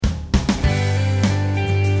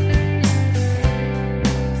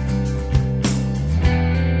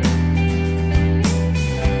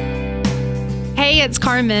Hey, it's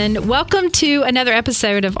Carmen. Welcome to another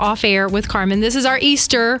episode of Off Air with Carmen. This is our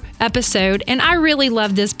Easter episode, and I really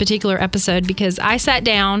love this particular episode because I sat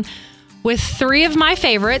down with three of my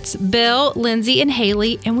favorites, Bill, Lindsay, and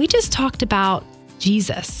Haley, and we just talked about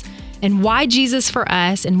Jesus and why Jesus for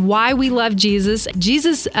us and why we love Jesus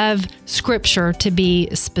of Scripture, to be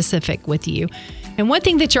specific with you. And one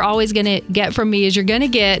thing that you're always going to get from me is you're going to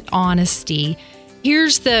get honesty.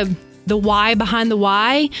 Here's the why behind the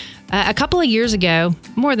why. A couple of years ago,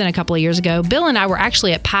 more than a couple of years ago, Bill and I were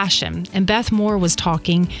actually at Passion, and Beth Moore was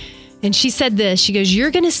talking, and she said this. She goes, "You're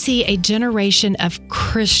going to see a generation of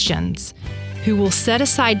Christians who will set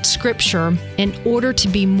aside Scripture in order to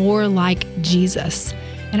be more like Jesus."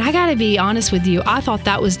 And I got to be honest with you, I thought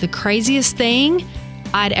that was the craziest thing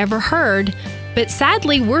I'd ever heard. But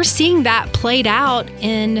sadly, we're seeing that played out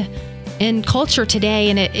in culture today,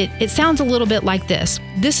 and it sounds a little bit like this.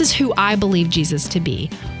 This is who I believe Jesus to be.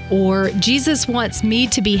 Or Jesus wants me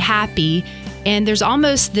to be happy, and there's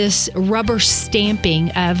almost this rubber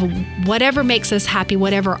stamping of whatever makes us happy,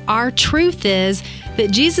 whatever our truth is,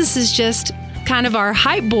 that Jesus is just kind of our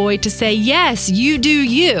hype boy to say, yes, you do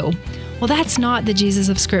you. Well, that's not the Jesus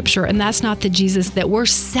of Scripture, and that's not the Jesus that we're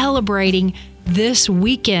celebrating this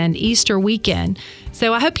weekend, Easter weekend.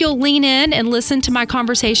 So I hope you'll lean in and listen to my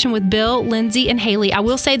conversation with Bill, Lindsay, and Haley. I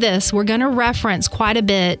will say this, we're going to reference quite a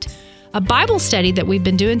bit a Bible study that we've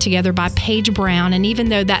been doing together by Paige Brown. And even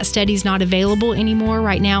though that study's not available anymore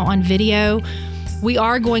right now on video, we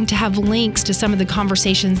are going to have links to some of the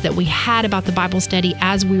conversations that we had about the Bible study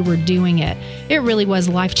as we were doing it. It really was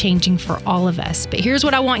life-changing for all of us. But here's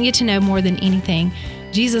what I want you to know more than anything.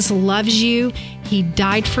 Jesus loves you. He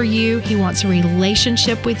died for you. He wants a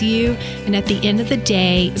relationship with you. And at the end of the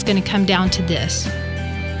day, it's going to come down to this.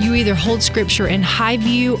 You either hold Scripture in high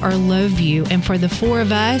view or low view. And for the four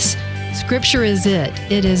of us, Scripture is it.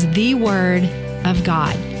 It is the Word of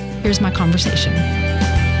God. Here's my conversation.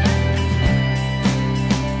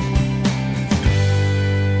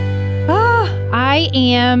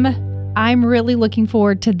 I'm really looking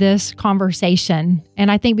forward to this conversation.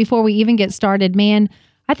 And I think before we even get started, man,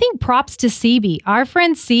 I think props to CB. Our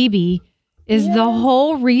friend CB is the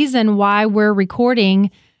whole reason why we're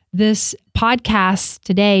recording this podcast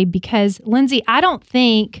today. Because Lindsay, I don't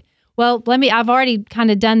think, I've already kind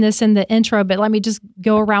of done this in the intro, but let me just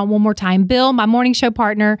go around one more time. Bill, my morning show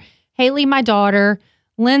partner, Haley, my daughter,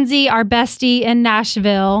 Lindsay, our bestie in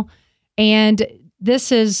Nashville. And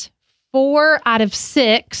this is 4 out of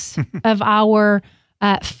 6 of our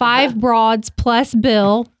 5 broads plus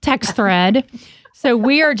Bill text thread. So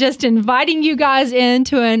we are just inviting you guys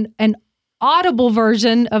into an audible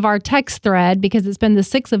version of our text thread because it's been the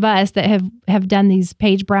 6 of us that have done these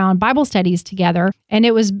Paige Brown Bible studies together. And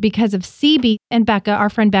it was because of CB and Becca, our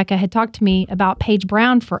friend Becca, had talked to me about Paige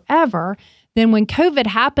Brown forever. Then when COVID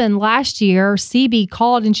happened last year, CB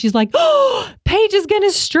called and she's like, "Oh, Paige is going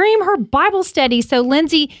to stream her Bible study." So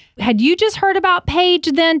Lindsay, had you just heard about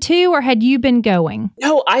Paige then too, or had you been going?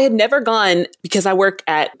 No, I had never gone because I work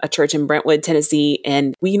at a church in Brentwood, Tennessee,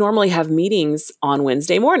 and we normally have meetings on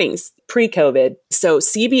Wednesday mornings pre-COVID. So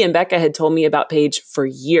CB and Becca had told me about Paige for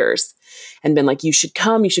years and been like, you should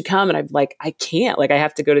come. And I'm like, I can't, I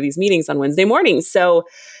have to go to these meetings on Wednesday mornings. So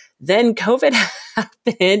then COVID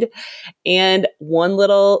happened, and one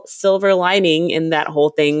little silver lining in that whole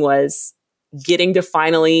thing was getting to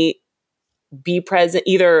finally be present,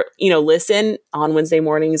 either, listen on Wednesday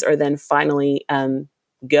mornings or then finally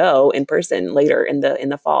go in person later in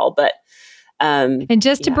the fall. But and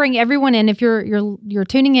just to bring everyone in, if you're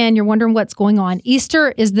tuning in, you're wondering what's going on,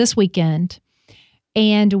 Easter is this weekend,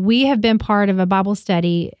 and we have been part of a Bible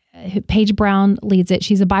study. Paige Brown leads it.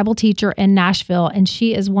 She's a Bible teacher in Nashville, and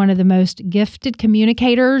she is one of the most gifted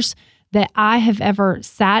communicators that I have ever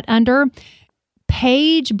sat under.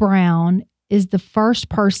 Paige Brown is the first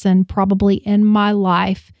person probably in my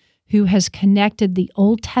life who has connected the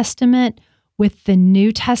Old Testament with the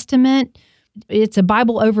New Testament. It's a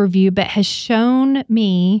Bible overview, but has shown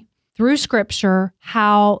me through Scripture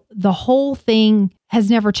how the whole thing has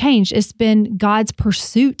never changed. It's been God's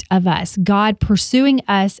pursuit of us, God pursuing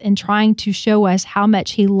us and trying to show us how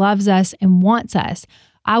much He loves us and wants us.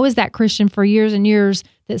 I was that Christian for years and years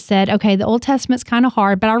that said, okay, the Old Testament's kind of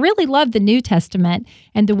hard, but I really love the New Testament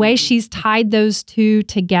and the way she's tied those two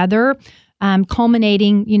together,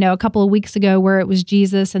 culminating, a couple of weeks ago where it was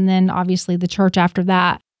Jesus and then obviously the church after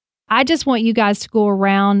that. I just want you guys to go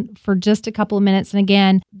around for just a couple of minutes. And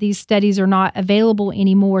again, these studies are not available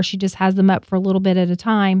anymore. She just has them up for a little bit at a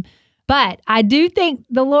time. But I do think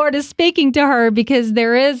the Lord is speaking to her because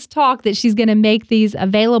there is talk that she's going to make these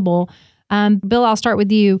available. Bill, I'll start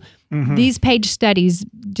with you. These page studies,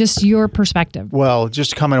 just your perspective. Well,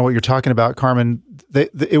 just to comment on what you're talking about, Carmen,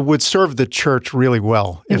 it would serve the church really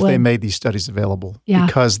well if they made these studies available. Yeah.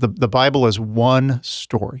 Because the Bible is one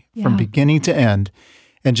story from beginning to end.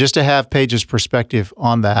 And just to have Paige's perspective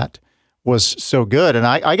on that was so good. And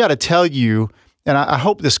I got to tell you, and I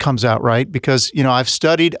hope this comes out right, because, I've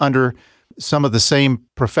studied under some of the same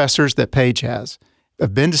professors that Paige has.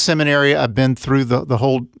 I've been to seminary. I've been through the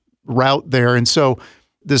whole route there. And so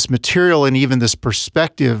this material and even this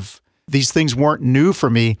perspective, these things weren't new for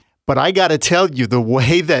me. But I got to tell you, the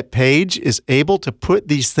way that Paige is able to put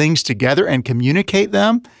these things together and communicate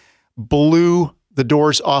them blew the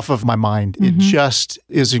doors off of my mind. It just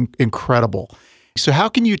is incredible. So how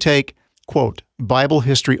can you take, quote, Bible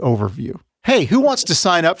history overview? Hey, who wants to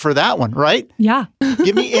sign up for that one, right? Yeah.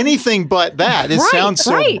 Give me anything but that. It sounds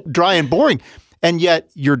so dry and boring. And yet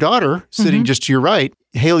your daughter, sitting just to your right,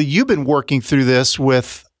 Haley, you've been working through this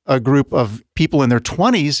with a group of people in their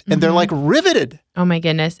 20s, and they're like riveted. Oh my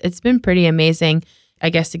goodness. It's been pretty amazing. I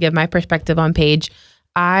guess to give my perspective on Paige,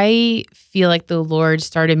 I feel like the Lord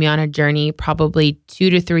started me on a journey probably 2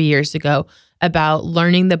 to 3 years ago about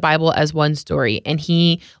learning the Bible as one story. And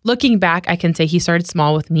looking back, I can say he started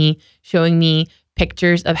small with me, showing me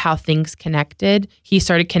pictures of how things connected. He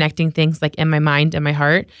started connecting things like in my mind and my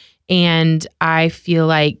heart. And I feel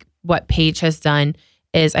like what Paige has done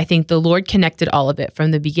is I think the Lord connected all of it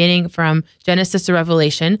from the beginning, from Genesis to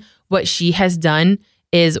Revelation. What she has done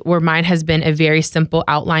is where mine has been a very simple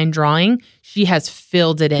outline drawing, she has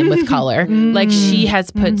filled it in with color. Like she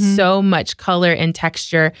has put so much color and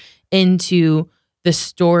texture into the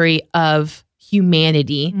story of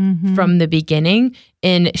humanity from the beginning.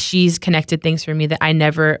 And she's connected things for me that I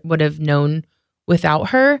never would have known without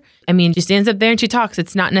her. I mean, she stands up there and she talks.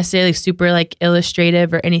 It's not necessarily super like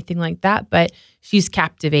illustrative or anything like that, but she's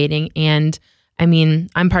captivating. And I mean,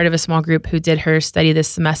 I'm part of a small group who did her study this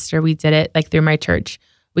semester. We did it like through my church.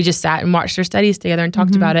 We just sat and watched her studies together and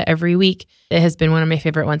talked about it every week. It has been one of my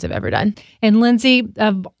favorite ones I've ever done. And Lindsay,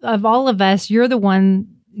 of all of us, you're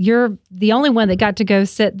the only one that got to go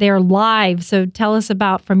sit there live. So tell us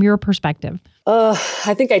about from your perspective.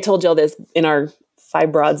 I think I told y'all this in our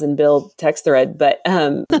Five Broads and Bill text thread, but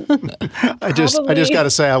I just got to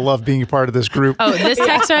say I love being a part of this group. Oh, this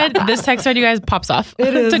text thread, you guys, pops off. To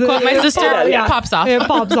quote my sister, pops off. It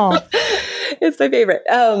pops off. It's my favorite.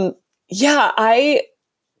 I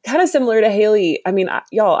kind of similar to Haley. I mean,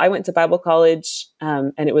 I went to Bible college,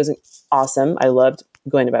 and it was awesome. I loved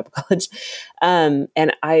going to Bible college. And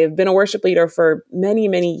I've been a worship leader for many,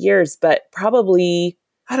 many years, but probably,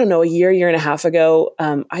 I don't know, a year and a half ago,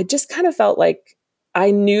 I just kind of felt like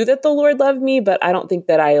I knew that the Lord loved me, but I don't think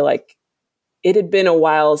that it had been a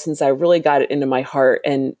while since I really got it into my heart,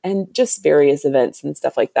 and just various events and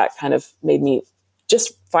stuff like that kind of made me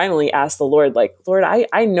just finally ask the Lord, like, Lord,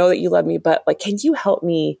 I know that you love me, but like, can you help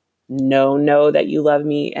me know that you love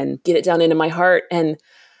me and get it down into my heart? And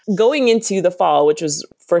going into the fall, which was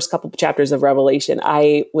first couple of chapters of Revelation,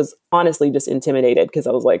 I was honestly just intimidated because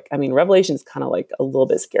I was like, I mean, Revelation is kind of like a little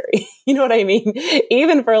bit scary. You know what I mean?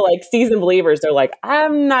 Even for like seasoned believers, they're like,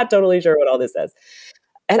 I'm not totally sure what all this says.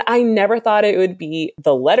 And I never thought it would be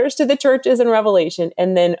the letters to the churches in Revelation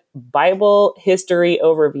and then Bible history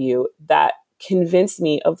overview that convinced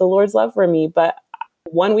me of the Lord's love for me. But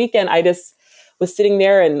one weekend, I just was sitting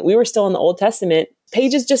there and we were still in the Old Testament.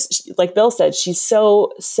 Paige is just, like Bill said, she's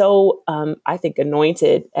so I think,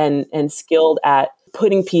 anointed and skilled at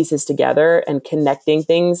putting pieces together and connecting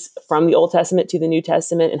things from the Old Testament to the New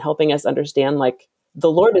Testament and helping us understand, like, the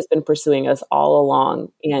Lord has been pursuing us all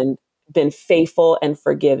along and been faithful and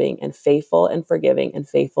forgiving and faithful and forgiving and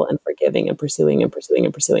faithful and forgiving and pursuing and pursuing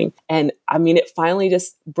and pursuing. And I mean, it finally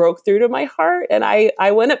just broke through to my heart. And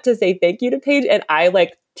I went up to say thank you to Paige, and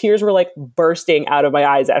tears were like bursting out of my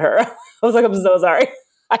eyes at her. I was like, I'm so sorry.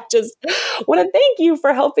 I just want to thank you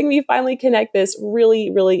for helping me finally connect this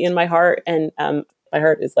really, really in my heart. And my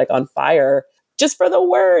heart is like on fire just for the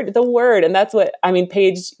word. And that's what, I mean,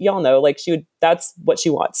 Paige, y'all know, like that's what she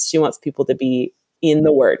wants. She wants people to be in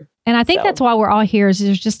the word. And I think that's why we're all here, is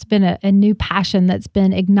there's just been a new passion that's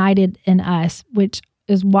been ignited in us, which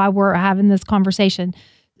is why we're having this conversation.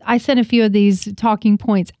 I sent a few of these talking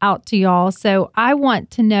points out to y'all. So I want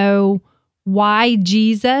to know why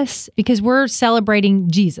Jesus, because we're celebrating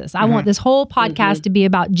Jesus. I want this whole podcast to be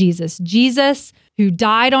about Jesus. Jesus, who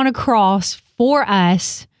died on a cross for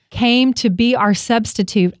us, came to be our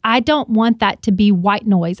substitute. I don't want that to be white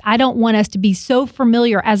noise. I don't want us to be so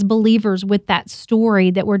familiar as believers with that story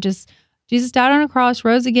that we're just, Jesus died on a cross,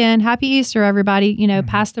 rose again. Happy Easter, everybody.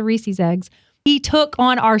 Pass the Reese's eggs. He took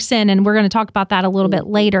on our sin, and we're going to talk about that a little bit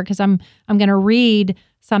later because I'm going to read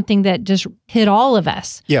something that just hit all of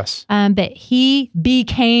us. Yes. But he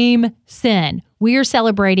became sin. We are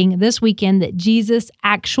celebrating this weekend that Jesus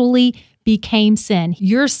actually became sin.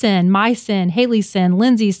 Your sin, my sin, Haley's sin,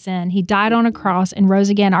 Lindsay's sin. He died on a cross and rose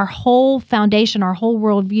again. Our whole foundation, our whole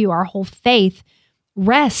worldview, our whole faith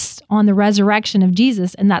rests on the resurrection of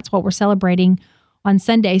Jesus, and that's what we're celebrating on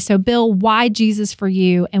Sunday. So, Bill, why Jesus for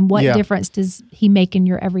you, and what difference does he make in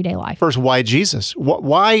your everyday life? First, why Jesus?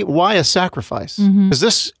 Why a sacrifice? Because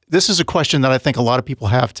this is a question that I think a lot of people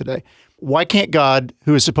have today. Why can't God,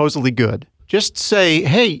 who is supposedly good, just say,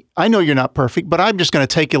 hey, I know you're not perfect, but I'm just going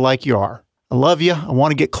to take you like you are. I love you. I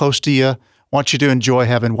want to get close to you. I want you to enjoy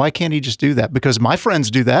heaven. Why can't he just do that? Because my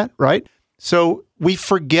friends do that, right? So we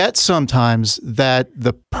forget sometimes that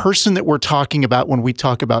the person that we're talking about when we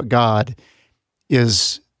talk about God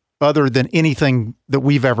is other than anything that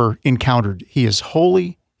we've ever encountered. He is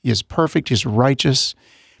holy, he is perfect, he is righteous.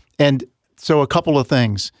 And so a couple of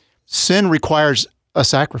things. Sin requires a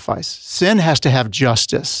sacrifice. Sin has to have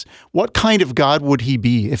justice. What kind of God would he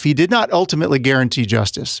be if he did not ultimately guarantee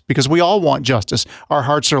justice? Because we all want justice. Our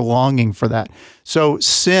hearts are longing for that. So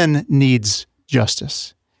sin needs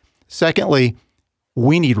justice. Secondly,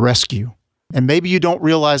 we need rescue. And maybe you don't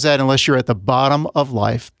realize that unless you're at the bottom of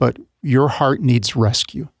life, but your heart needs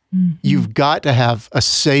rescue. You've got to have a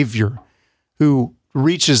Savior who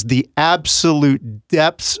reaches the absolute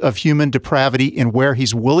depths of human depravity and where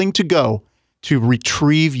he's willing to go to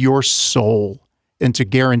retrieve your soul and to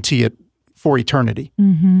guarantee it for eternity.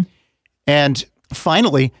 And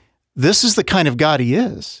finally, this is the kind of God he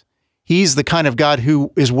is. He's the kind of God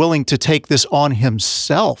who is willing to take this on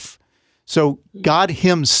himself. So God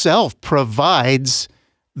himself provides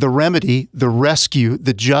the remedy, the rescue,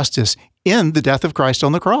 the justice in the death of Christ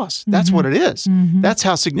on the cross. That's what it is. That's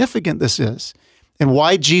how significant this is. And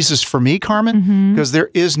why Jesus for me, Carmen? Because there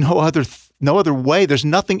is no other way. There's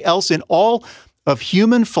nothing else in all of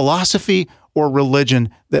human philosophy or religion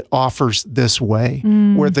that offers this way,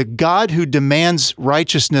 where the God who demands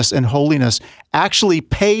righteousness and holiness actually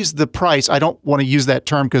pays the price. I don't want to use that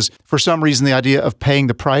term because for some reason the idea of paying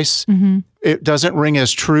the price, it doesn't ring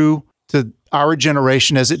as true to our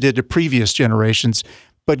generation as it did to previous generations.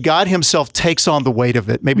 But God himself takes on the weight of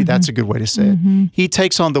it. Maybe that's a good way to say it. He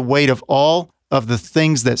takes on the weight of all of the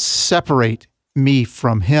things that separate me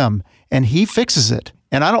from him, and he fixes it.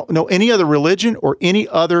 And I don't know any other religion or any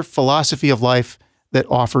other philosophy of life that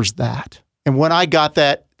offers that. And when I got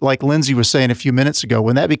that, like Lindsay was saying a few minutes ago,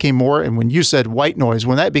 when that became more, and when you said white noise,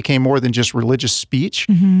 when that became more than just religious speech,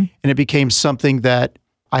 and it became something that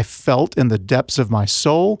I felt in the depths of my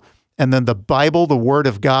soul, and then the Bible, the Word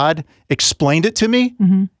of God, explained it to me,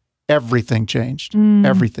 everything changed.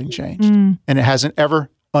 Everything changed. And it hasn't ever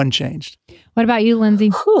unchanged. What about you, Lindsay?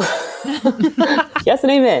 Yes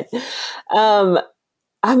and amen.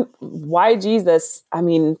 Why Jesus? I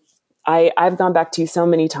mean, I've gone back to so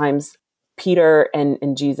many times Peter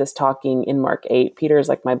and Jesus talking in Mark 8. Peter is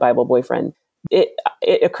like my Bible boyfriend. It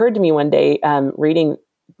occurred to me one day reading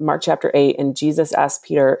Mark chapter 8, and Jesus asked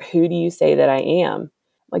Peter, "Who do you say that I am?"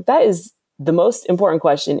 Like, that is the most important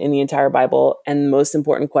question in the entire Bible, and the most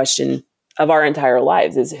important question of our entire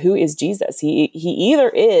lives is, who is Jesus? He either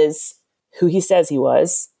is who he says he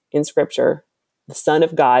was in Scripture, the Son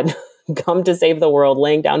of God, come to save the world,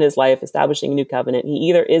 laying down his life, establishing a new covenant. He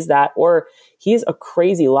either is that, or he's a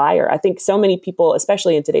crazy liar. I think so many people,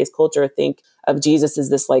 especially in today's culture, think of Jesus as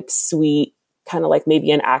this like sweet, kind of like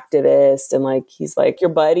maybe an activist, and like he's like your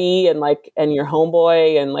buddy and your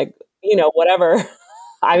homeboy and like, you know, whatever.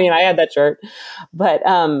 I mean, I had that shirt, but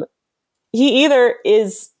he either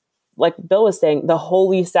is, like Bill was saying, the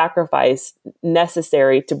holy sacrifice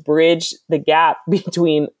necessary to bridge the gap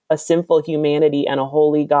between a sinful humanity and a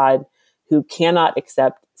holy God who cannot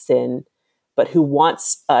accept sin, but who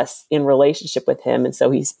wants us in relationship with him. And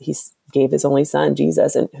so he's gave his only son,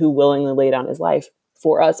 Jesus, and who willingly laid down his life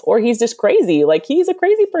for us. Or he's just crazy. Like, he's a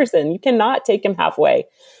crazy person. You cannot take him halfway.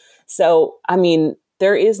 So, I mean,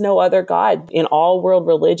 there is no other God in all world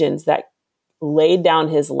religions that laid down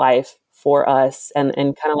his life for us. And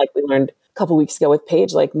kind of like we learned a couple weeks ago with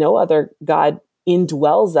Paige, like no other God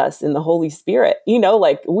indwells us in the Holy Spirit. You know,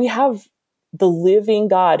 like we have the living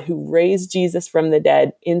God who raised Jesus from the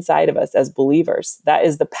dead inside of us as believers. That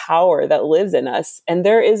is the power that lives in us. And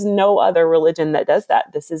there is no other religion that does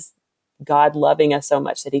that. This is God loving us so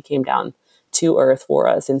much that he came down to earth for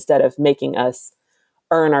us instead of making us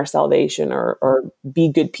earn our salvation or be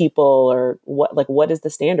good people, or what is the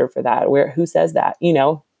standard for that? Who says that, you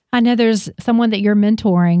know? I know there's someone that you're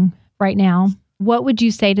mentoring right now, what would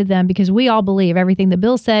you say to them? Because we all believe everything that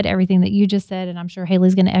Bill said, everything that you just said, and I'm sure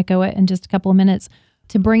Haley's going to echo it in just a couple of minutes.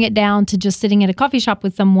 To bring it down to just sitting at a coffee shop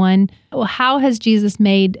with someone, how has Jesus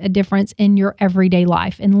made a difference in your everyday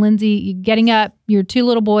life? And Lindsay, getting up, your 2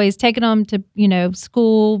 little boys, taking them to,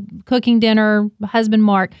 school, cooking dinner, husband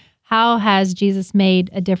Mark, how has Jesus made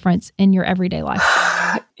a difference in your everyday life?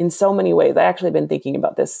 In so many ways. I actually been thinking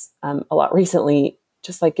about this a lot recently.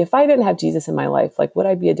 Just like, if I didn't have Jesus in my life, like, would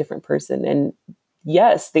I be a different person? And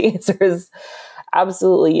yes, the answer is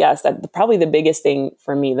absolutely yes. That probably the biggest thing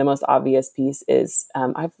for me, the most obvious piece is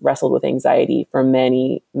I've wrestled with anxiety for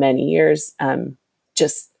many, many years.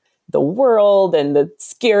 Just the world and the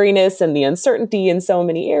scariness and the uncertainty in so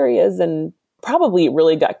many areas. And probably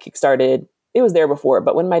really got kickstarted. It was there before,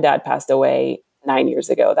 but when my dad passed away 9 years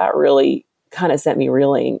ago, that really kind of sent me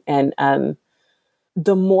reeling. And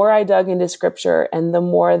the more I dug into scripture and the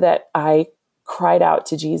more that I cried out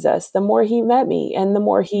to Jesus, the more he met me and the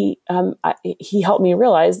more he helped me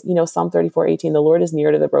realize, Psalm 34:18, the Lord is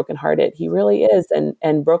near to the brokenhearted. He really is.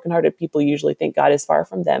 And brokenhearted people usually think God is far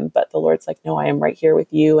from them, but the Lord's like, no, I am right here with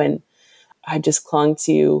you. And I just clung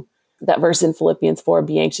to that verse in Philippians 4,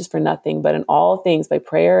 be anxious for nothing, but in all things by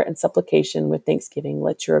prayer and supplication with thanksgiving,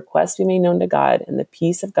 let your requests be made known to God, and the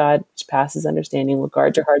peace of God, which passes understanding, will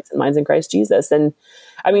guard your hearts and minds in Christ Jesus. And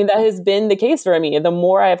I mean, that has been the case for me. The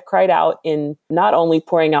more I have cried out in not only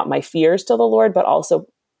pouring out my fears to the Lord, but also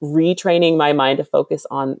retraining my mind to focus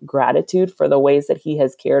on gratitude for the ways that he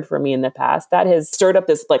has cared for me in the past, that has stirred up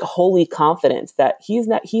this like holy confidence that he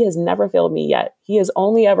has never failed me yet. He has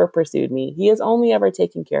only ever pursued me. He has only ever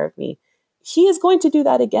taken care of me. He is going to do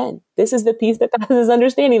that again. This is the peace that passes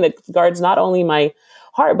understanding, that guards not only my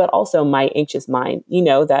heart, but also my anxious mind,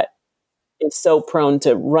 that is so prone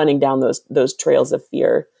to running down those trails of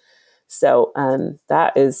fear. So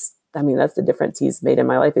that's the difference he's made in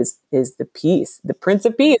my life is the peace, the Prince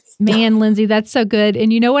of Peace. Man, Lindsay, that's so good.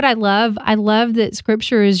 And you know what I love? I love that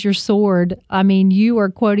scripture is your sword. I mean, you are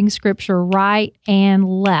quoting scripture right and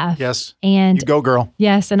left. Yes. And you go, girl.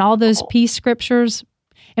 Yes. And all those peace scriptures.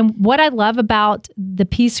 And what I love about the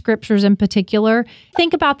peace scriptures in particular,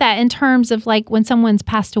 think about that in terms of like when someone's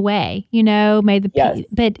passed away, may the peace,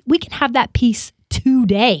 but we can have that peace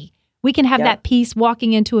today. We can have that peace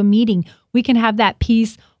walking into a meeting. We can have that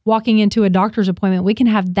peace walking into a doctor's appointment. We can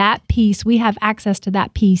have that peace. We have access to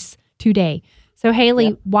that peace today. So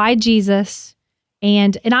Haley, why Jesus?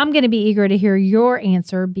 And I'm going to be eager to hear your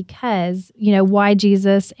answer because, why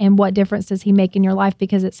Jesus and what difference does he make in your life?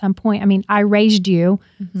 Because at some point, I raised you,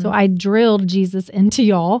 so I drilled Jesus into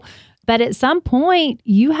y'all. But at some point,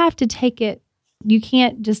 you have to take it. You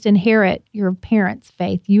can't just inherit your parents'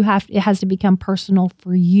 faith. It has to become personal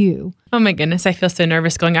for you. Oh my goodness, I feel so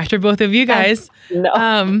nervous going after both of you guys.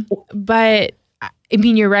 No. But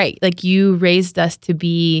you're right. Like, you raised us to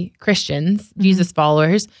be Christians, Jesus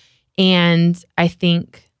followers. And I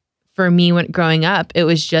think for me, when growing up, it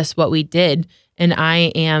was just what we did. And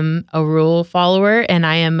I am a rule follower, and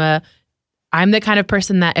I'm the kind of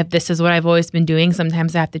person that if this is what I've always been doing,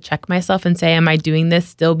 sometimes I have to check myself and say, am I doing this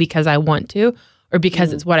still because I want to, or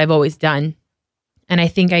because it's what I've always done? And I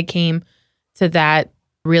think I came to that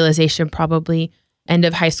realization probably end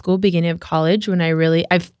of high school, beginning of college, when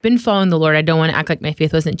I've been following the Lord. I don't want to act like my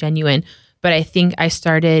faith wasn't genuine, but I think I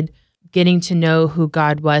started getting to know who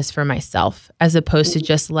God was for myself, as opposed to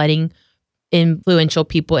just letting influential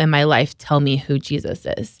people in my life tell me who Jesus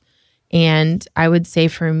is. And I would say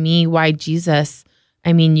for me, why Jesus?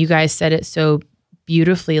 You guys said it so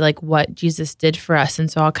beautifully, like what Jesus did for us.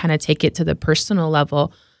 And so I'll kind of take it to the personal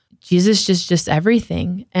level. Jesus just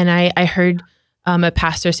everything. And I heard a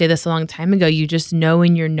pastor say this a long time ago, you just know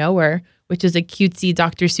when you're knower, which is a cutesy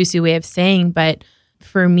Dr. Seuss way of saying, but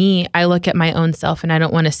for me, I look at my own self and I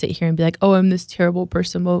don't want to sit here and be like, oh, I'm this terrible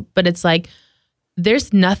person. But it's like,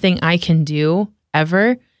 there's nothing I can do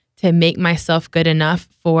ever to make myself good enough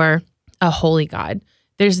for a holy God.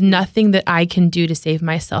 There's nothing that I can do to save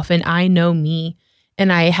myself. And I know me,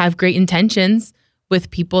 and I have great intentions with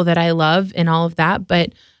people that I love and all of that.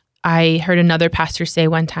 But I heard another pastor say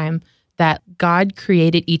one time that God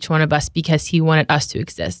created each one of us because he wanted us to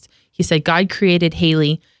exist. He said, God created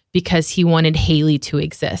Haley because he wanted Haley to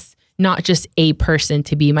exist, not just a person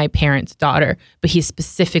to be my parents' daughter, but he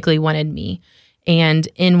specifically wanted me. And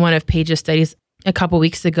in one of Paige's studies a couple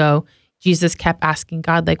weeks ago, Jesus kept asking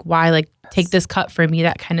God, like, why, like, take this cup from me,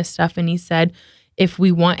 that kind of stuff. And he said, if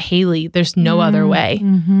we want Haley, there's no other way.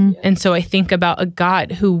 Mm-hmm. And so I think about a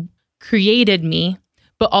God who created me,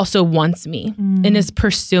 but also wants me and is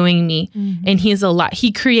pursuing me. And he's a lot.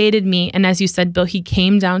 He created me. And as you said, Bill, he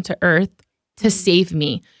came down to earth to save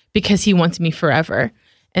me because he wants me forever.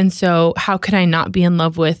 And so how could I not be in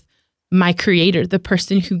love with my creator, the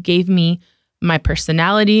person who gave me my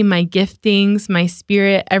personality, my giftings, my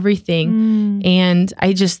spirit, everything. And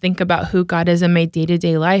I just think about who God is in my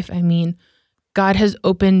day-to-day life. I mean, God has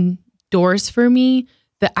opened doors for me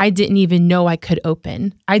that I didn't even know I could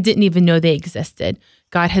open. I didn't even know they existed.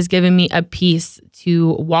 God has given me a peace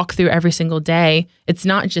to walk through every single day. It's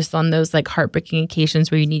not just on those like heartbreaking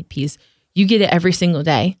occasions where you need peace. You get it every single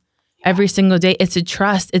day. Every single day. It's a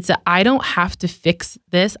trust. It's I don't have to fix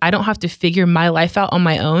this. I don't have to figure my life out on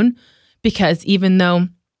my own. Because even though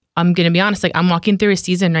I'm going to be honest, like I'm walking through a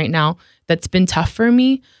season right now that's been tough for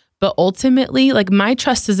me, but ultimately like my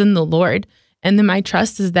trust is in the Lord. And then my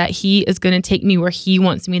trust is that he is going to take me where he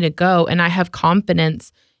wants me to go. And I have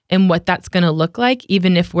confidence in what that's going to look like,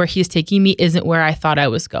 even if where he's taking me isn't where I thought I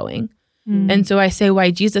was going. And so I say,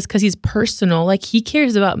 why Jesus? Because he's personal. Like he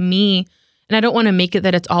cares about me. And I don't want to make it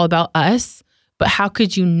that it's all about us, but how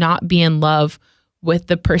could you not be in love with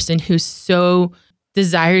the person who so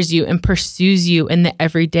desires you and pursues you in the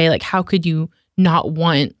everyday? Like, how could you not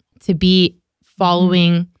want to be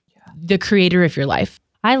following the creator of your life?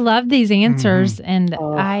 I love these answers. And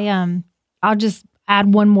I'll just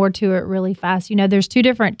add one more to it really fast. You know, there's two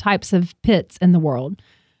different types of pits in the world.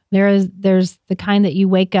 There's the kind that you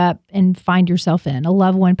wake up and find yourself in. A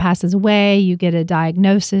loved one passes away, you get a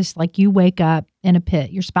diagnosis, like you wake up in a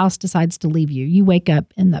pit. Your spouse decides to leave you. You wake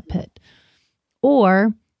up in that pit.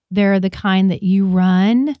 Or they're the kind that you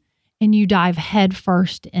run and you dive head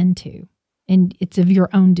first into, and it's of your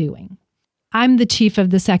own doing. I'm the chief of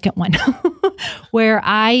the second one, where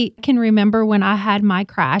I can remember when I had my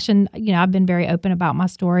crash, and you know, I've been very open about my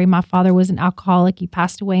story. My father was an alcoholic. He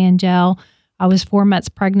passed away in jail. I was 4 months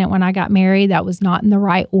pregnant when I got married. That was not in the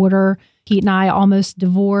right order. Pete and I almost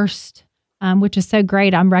divorced, which is so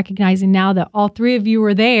great. I'm recognizing now that all three of you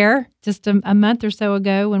were there just a month or so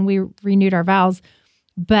ago when we renewed our vows.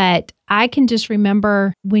 But I can just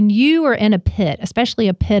remember when you are in a pit, especially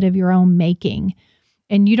a pit of your own making,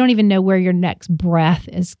 and you don't even know where your next breath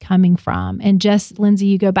is coming from. And just, Lindsay,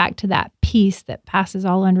 you go back to that peace that passes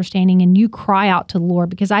all understanding, and you cry out to the Lord,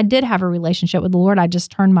 because I did have a relationship with the Lord. I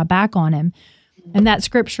just turned my back on him. And that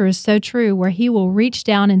scripture is so true, where he will reach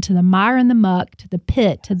down into the mire and the muck, to the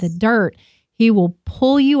pit, to the dirt. He will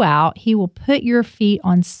pull you out. He will put your feet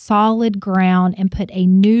on solid ground and put a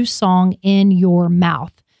new song in your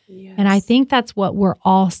mouth. Yes. And I think that's what we're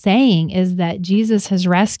all saying, is that Jesus has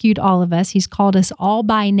rescued all of us. He's called us all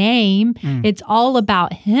by name. It's all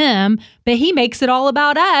about him, but he makes it all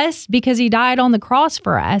about us because he died on the cross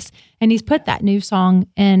for us. And he's put that new song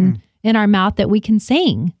in our mouth that we can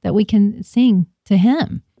sing to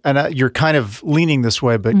him. And you're kind of leaning this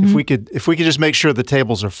way, but if we could just make sure the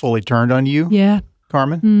tables are fully turned on you,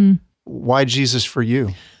 Carmen, why Jesus for you?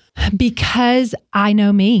 Because I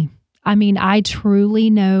know me. I mean, I truly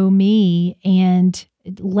know me, and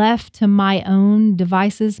left to my own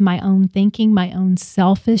devices, my own thinking, my own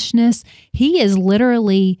selfishness, he is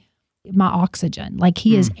literally my oxygen. Like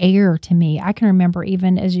he is air to me. I can remember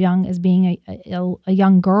even as young as being a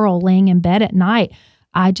young girl laying in bed at night,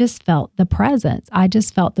 I just felt the presence. I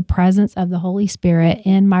just felt the presence of the Holy Spirit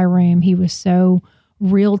in my room. He was so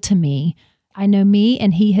real to me. I know me,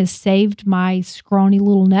 and he has saved my scrawny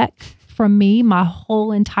little neck from me my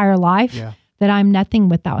whole entire life, that I'm nothing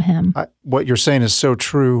without him. What you're saying is so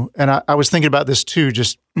true. And I was thinking about this too,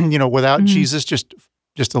 just, without Jesus, just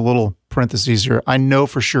a little parentheses here. I know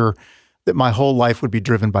for sure that my whole life would be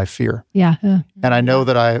driven by fear. And I know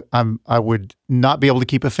that I would not be able to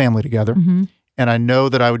keep a family together. And I know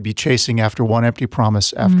that I would be chasing after one empty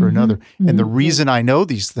promise after another. And the reason I know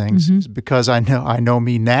these things is because I know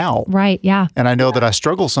me now. Right, And I know that I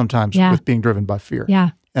struggle sometimes with being driven by fear.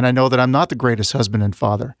 And I know that I'm not the greatest husband and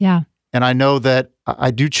father. And I know that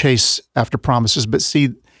I do chase after promises. But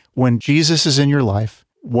see, when Jesus is in your life,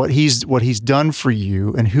 what he's done for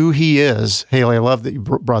you and who he is, Haley, I love that you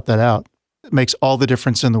brought that out. It makes all the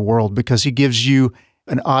difference in the world, because he gives you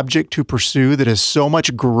an object to pursue that is so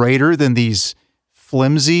much greater than these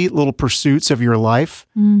flimsy little pursuits of your life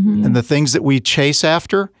and the things that we chase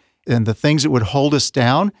after and the things that would hold us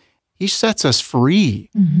down. He sets us free.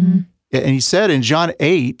 And he said in John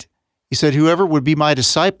 8, he said, whoever would be my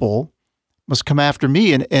disciple must come after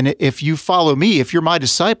me. And if you follow me, if you're my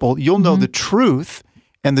disciple, you'll know the truth,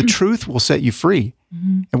 and the truth will set you free.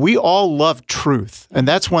 And we all love truth. And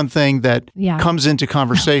that's one thing that comes into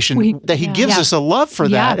conversation, that he gives us a love for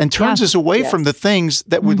that and turns us away from the things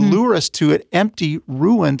that would lure us to an empty,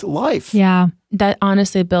 ruined life. That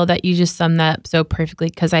honestly, Bill, that you just summed that up so perfectly,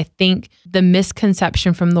 because I think the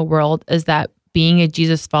misconception from the world is that being a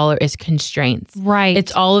Jesus follower is constraints. Right.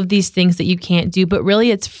 It's all of these things that you can't do, but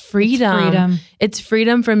really it's freedom. It's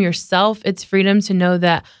freedom from yourself. It's freedom to know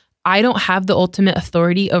that I don't have the ultimate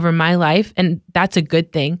authority over my life. And that's a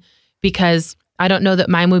good thing, because I don't know that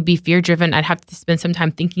mine would be fear driven. I'd have to spend some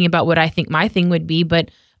time thinking about what I think my thing would be, but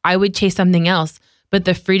I would chase something else. But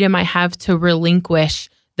the freedom I have to relinquish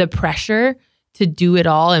the pressure to do it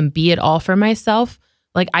all and be it all for myself,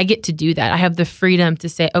 like I get to do that. I have the freedom to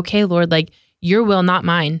say, okay, Lord, like your will, not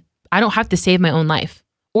mine. I don't have to save my own life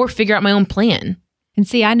or figure out my own plan. And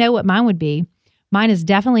see, I know what mine would be. Mine is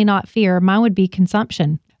definitely not fear. Mine would be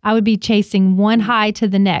consumption. I would be chasing one high to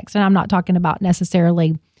the next. And I'm not talking about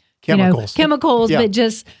necessarily chemicals, but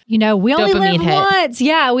just, we only Dopamine live hit. once.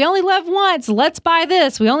 Yeah, we only live once. Let's buy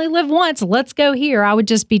this. We only live once. Let's go here. I would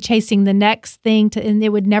just be chasing the next thing and it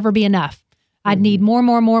would never be enough. I'd need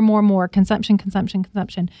more. Consumption.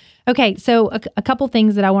 Okay, so a couple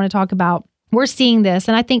things that I want to talk about. We're seeing this,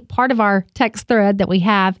 and I think part of our text thread that we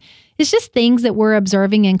have is just things that we're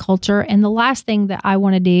observing in culture. And the last thing that I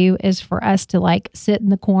want to do is for us to like sit in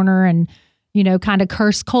the corner and, kind of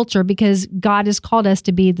curse culture, because God has called us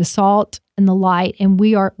to be the salt and the light, and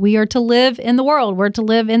we are to live in the world. We're to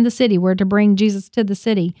live in the city. We're to bring Jesus to the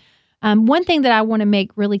city. One thing that I want to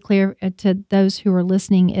make really clear to those who are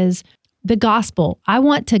listening is the gospel. I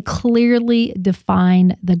want to clearly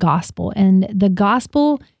define the gospel. And the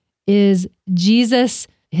gospel is Jesus,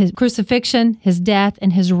 his crucifixion, his death,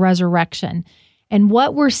 and his resurrection. And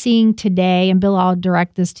what we're seeing today, and Bill, I'll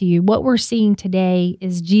direct this to you, what we're seeing today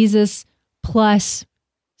is Jesus plus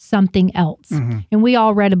something else. Mm-hmm. And we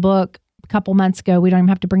all read a book a couple months ago. We don't even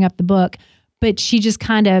have to bring up the book, but she just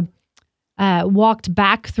kind of walked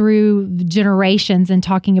back through generations and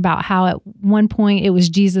talking about how at one point it was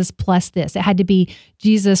Jesus plus this. It had to be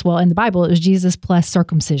Jesus. Well, in the Bible, it was Jesus plus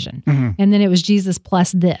circumcision. Mm-hmm. And then it was Jesus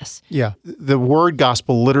plus this. Yeah. The word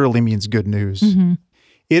gospel literally means good news. Mm-hmm.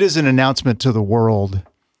 It is an announcement to the world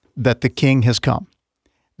that the King has come,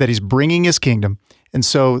 that he's bringing his kingdom. And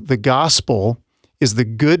so the gospel is the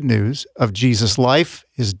good news of Jesus' life,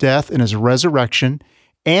 his death, and his resurrection,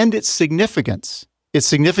 and its significance. Its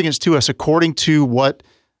significance to us according to what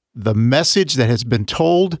the message that has been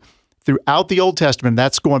told throughout the Old Testament,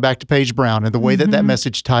 that's going back to Paige Brown and the way that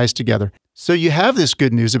message ties together. So you have this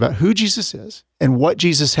good news about who Jesus is and what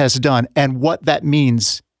Jesus has done and what that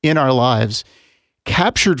means in our lives,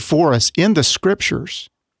 captured for us in the scriptures.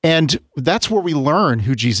 And that's where we learn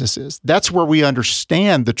who Jesus is. That's where we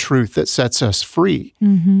understand the truth that sets us free.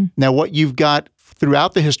 Mm-hmm. Now, what you've got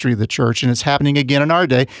throughout the history of the church, and it's happening again in our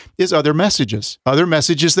day, is other messages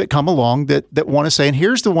that come along that want to say, and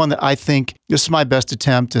here's the one that I think, this is my best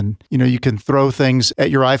attempt, and you can throw things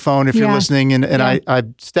at your iPhone if you're listening, and I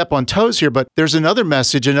step on toes here, but there's another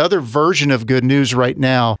message, another version of good news right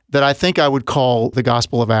now that I think I would call the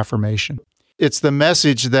gospel of affirmation. It's the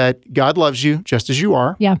message that God loves you just as you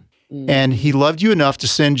are. Yeah. And he loved you enough to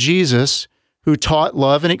send Jesus, who taught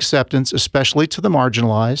love and acceptance, especially to the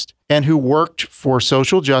marginalized, and who worked for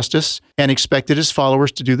social justice and expected his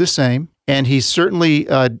followers to do the same. And he certainly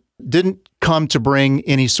didn't come to bring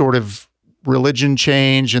any sort of religion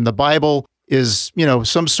change. And the Bible is,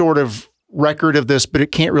 some sort of record of this, but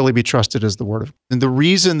it can't really be trusted as the word of God. And the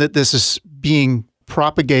reason that this is being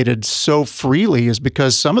propagated so freely is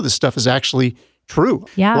because some of this stuff is actually true.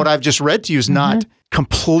 Yeah. What I've just read to you is not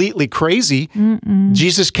completely crazy. Mm-mm.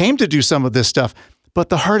 Jesus came to do some of this stuff, but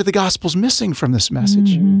the heart of the gospel's missing from this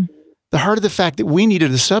message. Mm-hmm. The heart of the fact that we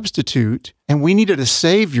needed a substitute and we needed a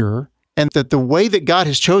savior, and that the way that God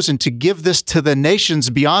has chosen to give this to the nations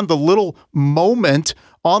beyond the little moment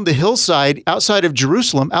on the hillside outside of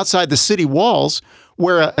Jerusalem, outside the city walls,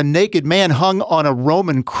 where a naked man hung on a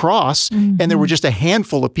Roman cross and there were just a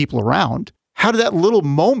handful of people around. How did that little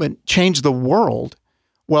moment change the world?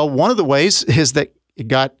 Well, one of the ways is that it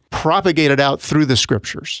got propagated out through the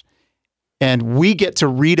scriptures. And we get to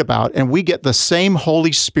read about, and we get the same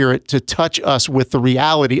Holy Spirit to touch us with the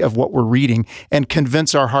reality of what we're reading and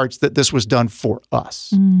convince our hearts that this was done for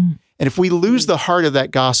us. And if we lose the heart of that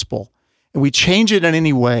gospel and we change it in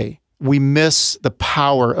any way, we miss the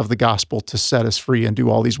power of the gospel to set us free and do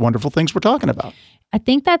all these wonderful things we're talking about. I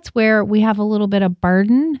think that's where we have a little bit of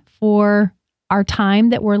burden for our time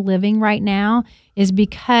that we're living right now, is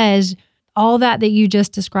because all that you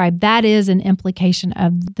just described, that is an implication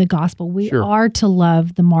of the gospel. We are to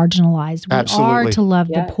love the marginalized. We are to love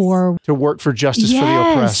the poor. To work for justice for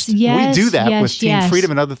the oppressed. We do that with Teen Freedom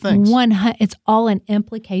and other things. It's all an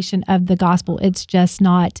implication of the gospel. It's just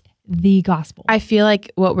not the gospel. I feel like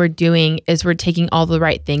what we're doing is we're taking all the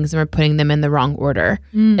right things and we're putting them in the wrong order.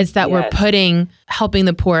 It's that we're putting helping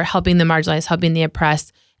the poor, helping the marginalized, helping the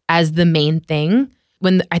oppressed, as the main thing,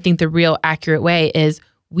 when I think the real accurate way is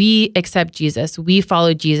we accept Jesus, we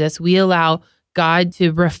follow Jesus, we allow God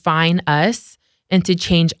to refine us and to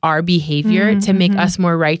change our behavior to make us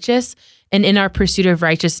more righteous. And in our pursuit of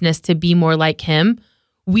righteousness to be more like him,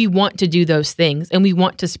 we want to do those things and we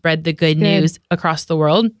want to spread the good news across the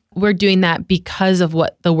world. We're doing that because of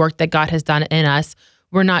what the work that God has done in us.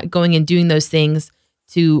 We're not going and doing those things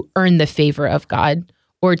to earn the favor of God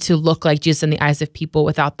or to look like Jesus in the eyes of people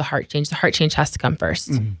without the heart change. The heart change has to come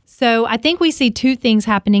first. So I think we see two things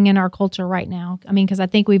happening in our culture right now. I mean, because I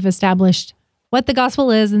think we've established what the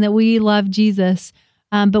gospel is and that we love Jesus.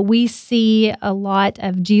 But we see a lot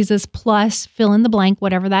of Jesus plus fill in the blank,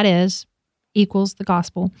 whatever that is, equals the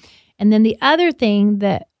gospel. And then the other thing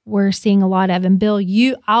that we're seeing a lot of, and Bill,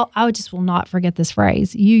 I just will not forget this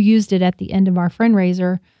phrase. You used it at the end of our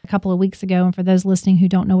Friendraiser a couple of weeks ago. And for those listening who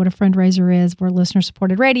don't know what a Friendraiser is, we're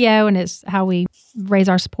listener-supported radio, and it's how we raise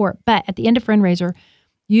our support. But at the end of Friendraiser,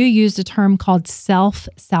 you used a term called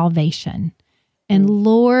self-salvation. And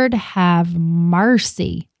Lord have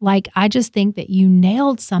mercy. Like, I just think that you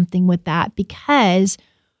nailed something with that, because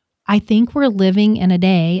I think we're living in a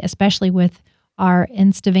day, especially with our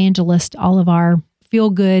Insta-evangelist, all of our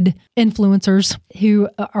feel-good influencers who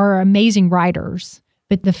are amazing writers.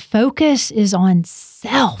 But the focus is on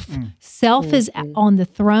self. Self is on the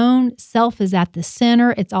throne. Self is at the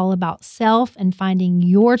center. It's all about self and finding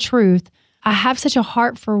your truth. I have such a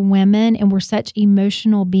heart for women, and we're such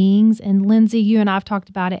emotional beings. And Lindsay, you and I have talked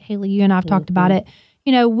about it. Haley, you and I have talked about it.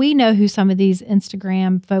 You know, we know who some of these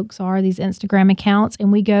Instagram folks are, these Instagram accounts,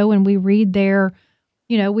 and we go and we read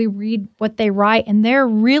we read what they write, and they're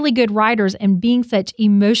really good writers. And being such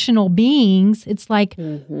emotional beings, it's like,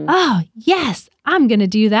 oh, yes, I'm going to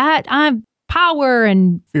do that. I'm power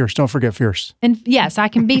and fierce. Don't forget fierce. And yes, I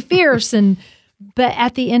can be fierce. But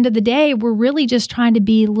at the end of the day, we're really just trying to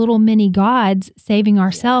be little mini gods, saving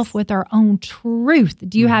ourselves with our own truth.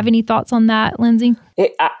 Do you have any thoughts on that, Lindsay?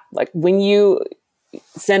 Like when you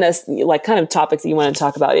sent us like kind of topics that you want to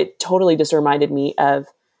talk about, it totally just reminded me of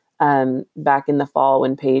back in the fall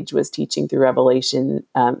when Paige was teaching through Revelation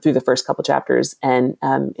through the first couple chapters. And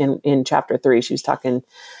in chapter 3, she was talking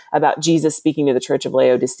about Jesus speaking to the church of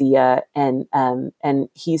Laodicea. And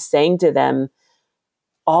he's saying to them,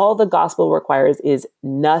 all the gospel requires is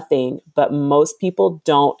nothing, but most people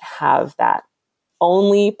don't have that.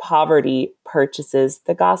 Only poverty purchases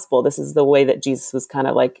the gospel. This is the way that Jesus was kind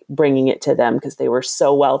of like bringing it to them, because they were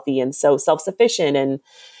so wealthy and so self-sufficient, and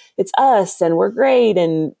it's us and we're great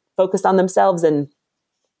and focused on themselves. And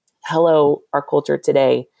hello, our culture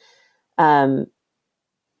today. And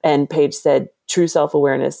Paige said, true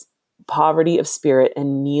self-awareness, poverty of spirit,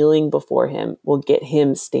 and kneeling before him will get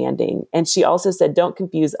him standing. And she also said, don't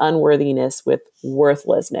confuse unworthiness with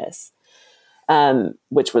worthlessness,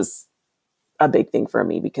 which was a big thing for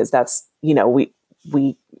me, because that's, we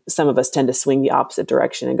some of us tend to swing the opposite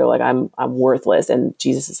direction and go like, I'm worthless. And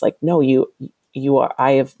Jesus is like, no, you are,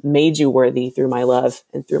 I have made you worthy through my love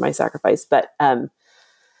and through my sacrifice. But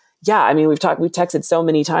yeah, I mean, we've texted so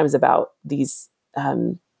many times about these,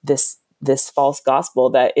 this false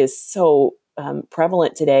gospel that is so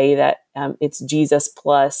prevalent today, that it's Jesus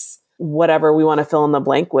plus whatever we want to fill in the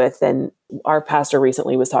blank with. And our pastor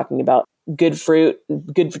recently was talking about good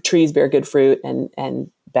trees bear good fruit,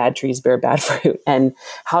 and bad trees bear bad fruit. And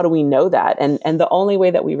how do we know that? And the only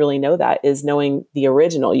way that we really know that is knowing the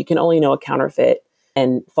original. You can only know a counterfeit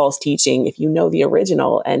and false teaching if you know the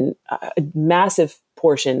original. And a massive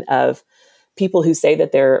portion of people who say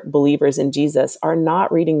that they're believers in Jesus are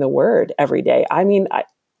not reading the word every day. I mean,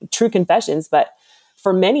 true confessions, but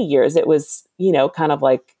for many years it was, kind of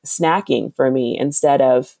like snacking for me instead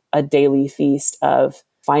of a daily feast of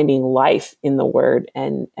finding life in the word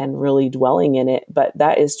and really dwelling in it. But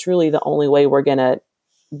that is truly the only way we're going to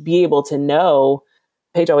be able to know.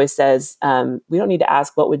 Paige always says, we don't need to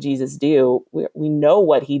ask, what would Jesus do? We know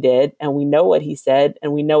what he did, and we know what he said,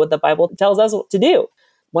 and we know what the Bible tells us to do.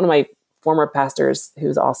 One of my former pastors,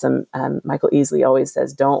 who's awesome, Michael Easley, always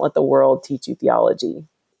says, don't let the world teach you theology.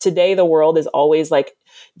 Today, the world is always like,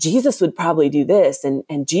 Jesus would probably do this,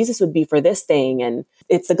 and Jesus would be for this thing, and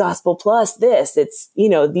it's the gospel plus this. It's,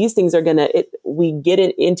 these things are we get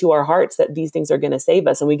it into our hearts that these things are going to save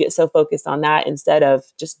us, and we get so focused on that instead of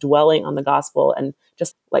just dwelling on the gospel. And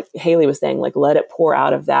just like Haley was saying, like, let it pour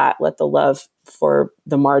out of that. Let the love for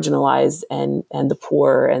the marginalized and the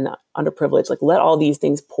poor and the underprivileged, like, let all these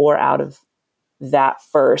things pour out of that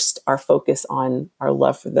first, our focus on our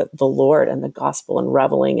love for the Lord and the gospel, and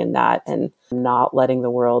reveling in that, and not letting the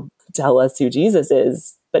world tell us who Jesus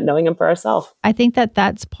is, but knowing him for ourselves. I think that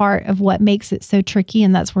that's part of what makes it so tricky,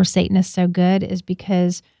 and that's where Satan is so good, is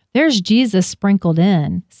because there's Jesus sprinkled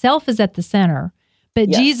in. Self is at the center, but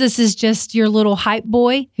Yes. Jesus is just your little hype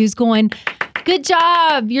boy who's going, good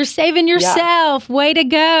job. You're saving yourself. Way to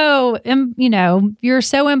go. And, you're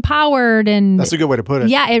so empowered. And That's a good way to put it.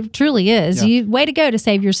 yeah, it truly is. Yeah. Way to go to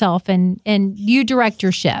save yourself and you direct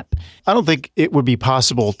your ship. I don't think it would be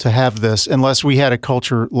possible to have this unless we had a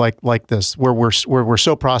culture like this where we're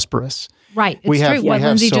so prosperous. Right. It's We have true. What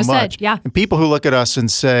Lindsay so just much. said. Yeah. And people who look at us and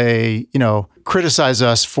say, criticize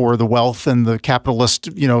us for the wealth and the capitalist,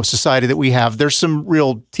 society that we have, there's some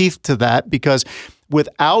real teeth to that, because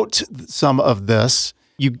without some of this,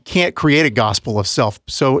 you can't create a gospel of self.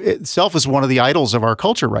 So self is one of the idols of our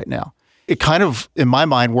culture right now. It kind of, in my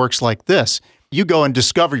mind, works like this. You go and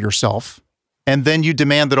discover yourself, and then you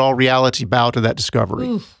demand that all reality bow to that discovery.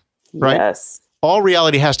 Oof. Right? Yes. All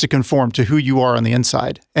reality has to conform to who you are on the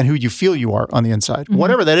inside and who you feel you are on the inside,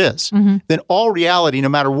 whatever that is. Then all reality, no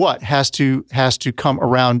matter what, has to come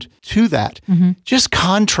around to that. Just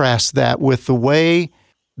contrast that with the way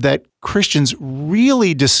that Christians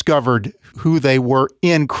really discovered who they were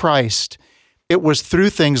in Christ. It was through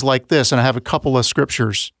things like this, and I have a couple of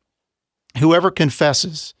scriptures. Whoever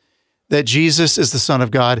confesses that Jesus is the Son of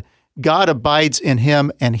God, God abides in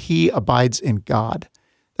him and he abides in God.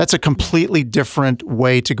 That's a completely different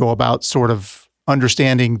way to go about sort of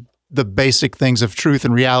understanding the basic things of truth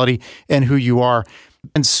and reality and who you are.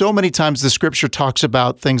 And so many times the scripture talks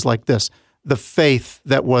about things like this: the faith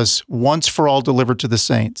that was once for all delivered to the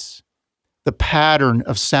saints, the pattern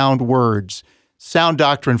of sound words, sound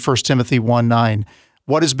doctrine, 1 Timothy 1:9,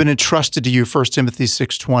 what has been entrusted to you, 1 Timothy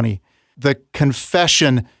 6:20, the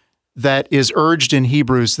confession that is urged in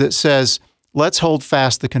Hebrews that says, let's hold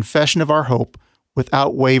fast the confession of our hope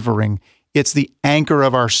without wavering. It's the anchor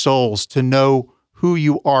of our souls to know who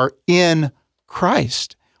you are in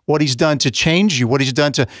Christ, what he's done to change you, what he's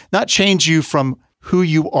done to not change you from who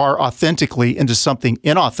you are authentically into something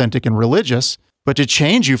inauthentic and religious, but to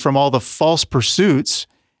change you from all the false pursuits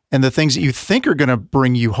and the things that you think are going to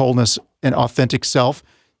bring you wholeness and authentic self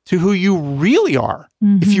to who you really are.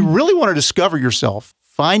 If you really want to discover yourself,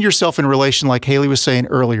 find yourself in relation, like Haley was saying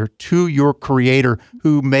earlier, to your Creator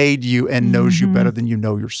who made you and knows you better than you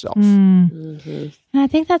know yourself. And I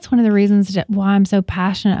think that's one of the reasons why I'm so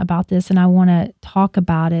passionate about this and I want to talk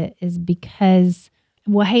about it, is because,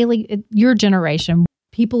 well, Haley, your generation,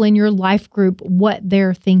 people in your life group, what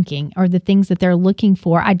they're thinking or the things that they're looking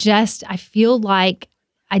for. I feel like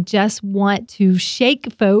I just want to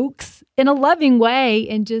shake folks in a loving way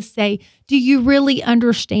and just say, do you really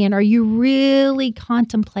understand? Are you really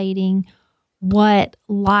contemplating what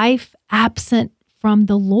life absent from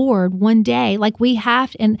the Lord one day? Like we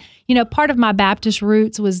have to, and part of my Baptist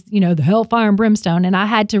roots was, the hellfire and brimstone. And I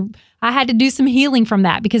had to do some healing from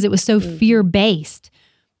that because it was so fear-based.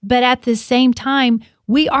 But at the same time,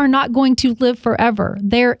 we are not going to live forever.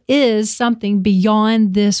 There is something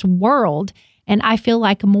beyond this world. And I feel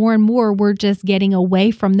like more and more we're just getting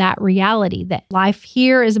away from that reality that life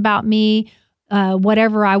here is about me.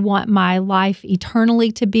 Whatever I want my life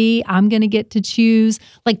eternally to be, I'm going to get to choose.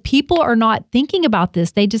 Like people are not thinking about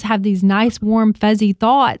this. They just have these nice, warm, fuzzy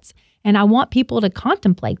thoughts. And I want people to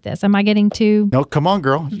contemplate this. Am I getting too No, come on,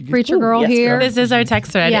 girl. preacher girl yes, here? girl. This is our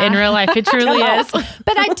text thread. Yeah. In real life, it truly is.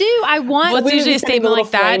 But I want. What's We usually a just sending statement little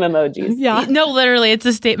like that? flame emojis. Yeah. No, literally, it's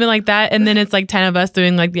a statement like that. And then it's like 10 of us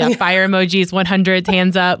doing like the fire emojis, 100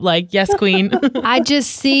 hands up, like, yes, queen. I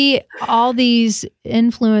just see all these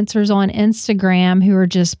influencers on Instagram who are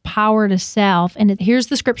just power to self. And here's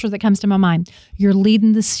the scripture that comes to my mind. You're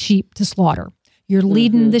leading the sheep to slaughter. You're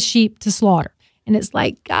leading the sheep to slaughter. And it's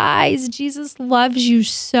like, guys, Jesus loves you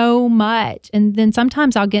so much. And then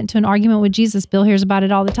sometimes I'll get into an argument with Jesus. Bill hears about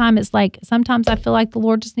it all the time. It's like, sometimes I feel like the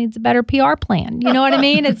Lord just needs a better PR plan. You know what I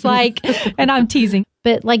mean? It's like, and I'm teasing.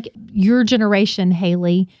 But like your generation,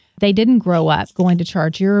 Haley, they didn't grow up going to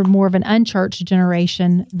church. You're more of an unchurched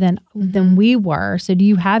generation than we were. So do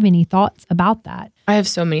you have any thoughts about that? I have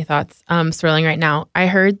so many thoughts swirling right now. I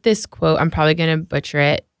heard this quote. I'm probably going to butcher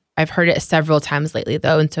it. I've heard it several times lately,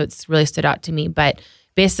 though, and so it's really stood out to me. But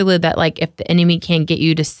basically that, like, if the enemy can't get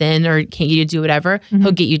you to sin or can't get you to do whatever,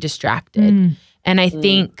 he'll get you distracted. And I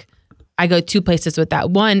think I go two places with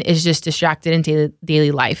that. One is just distracted in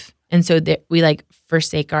daily life. And so that we, like,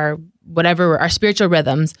 forsake our spiritual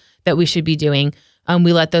rhythms that we should be doing.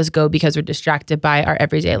 We let those go because we're distracted by our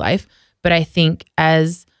everyday life. But I think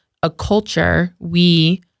as a culture,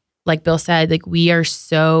 we, like Bill said, like, we are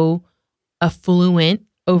so affluent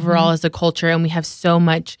overall as a culture, and we have so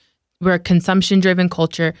much, we're a consumption-driven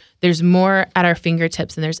culture. There's more at our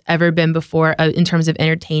fingertips than there's ever been before in terms of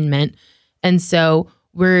entertainment. And so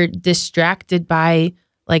we're distracted by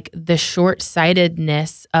like the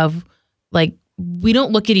short-sightedness of like, we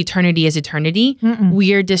don't look at eternity as eternity.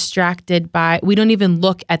 We are distracted we don't even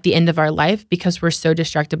look at the end of our life because we're so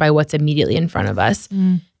distracted by what's immediately in front of us.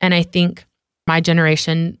 And I think my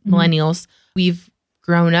generation, millennials, we've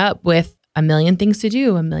grown up with a million things to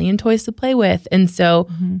do, a million toys to play with. And so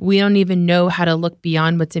we don't even know how to look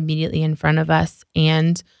beyond what's immediately in front of us.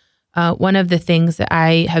 And one of the things that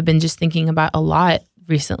I have been just thinking about a lot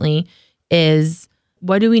recently is,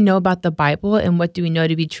 what do we know about the Bible and what do we know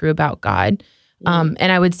to be true about God? And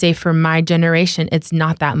I would say for my generation, it's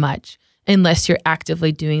not that much unless you're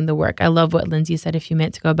actively doing the work. I love what Lindsay said a few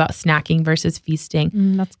minutes ago about snacking versus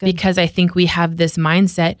feasting. That's good. Because I think we have this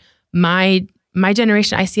mindset. My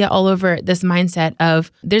generation, I see it all over, this mindset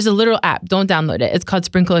of, there's a literal app, don't download it. It's called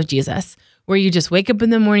Sprinkle of Jesus, where you just wake up in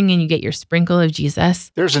the morning and you get your sprinkle of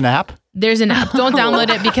Jesus. There's an app? There's an app. Don't download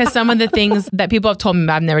it, because some of the things that people have told me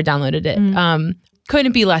about, I've never downloaded it.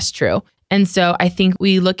 Couldn't be less true. And so I think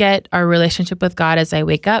we look at our relationship with God as I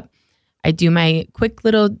wake up. I do my quick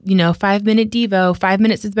little, 5-minute Devo. 5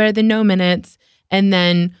 minutes is better than no minutes. And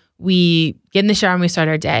then we get in the shower and we start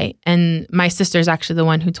our day. And my sister's actually the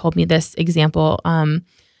one who told me this example.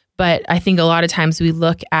 But I think a lot of times we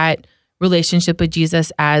look at relationship with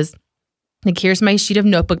Jesus as, like, here's my sheet of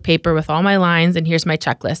notebook paper with all my lines, and here's my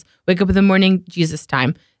checklist. Wake up in the morning, Jesus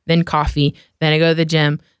time, then coffee, then I go to the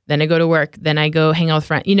gym, then I go to work, then I go hang out with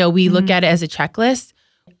friends. We look at it as a checklist,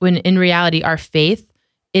 when in reality, our faith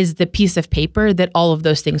is the piece of paper that all of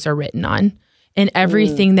those things are written on. And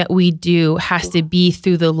everything that we do has to be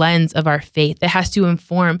through the lens of our faith. It has to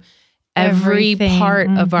inform every part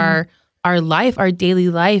of our life, our daily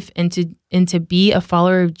life. And to be a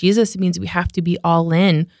follower of Jesus, it means we have to be all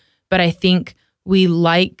in. But I think we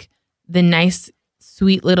like the nice,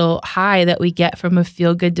 sweet little high that we get from a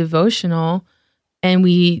feel-good devotional. And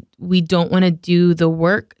we don't want to do the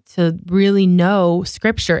work to really know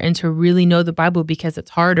Scripture and to really know the Bible, because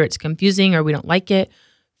it's hard or it's confusing or we don't like it.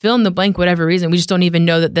 Fill in the blank, whatever reason. We just don't even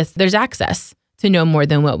know that there's access to know more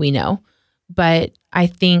than what we know. But I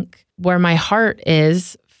think where my heart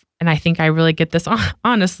is, and I think I really get this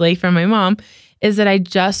honestly from my mom, is that I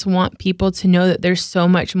just want people to know that there's so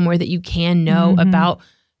much more that you can know about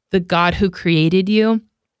the God who created you.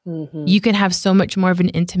 You can have so much more of an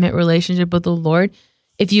intimate relationship with the Lord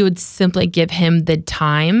if you would simply give him the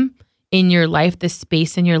time in your life, the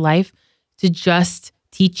space in your life to just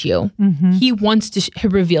teach you. He wants to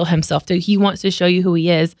reveal himself to you. He wants to show you who he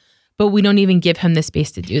is, but we don't even give him the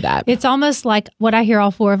space to do that. It's almost like what I hear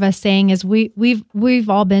all four of us saying is we've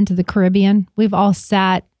all been to the Caribbean. We've all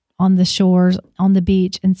sat on the shores, on the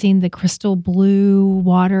beach, and seen the crystal blue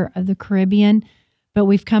water of the Caribbean. But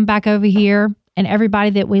we've come back over here, and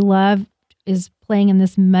everybody that we love is playing in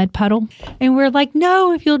this mud puddle. And we're like,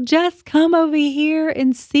 no, if you'll just come over here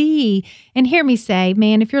and see. And hear me say,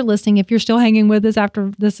 man, if you're listening, if you're still hanging with us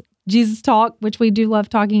after this Jesus talk, which we do love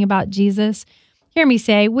talking about Jesus, hear me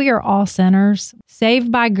say, we are all sinners,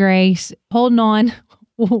 saved by grace, holding on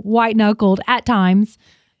white-knuckled at times.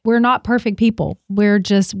 We're not perfect people.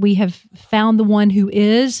 We have found the one who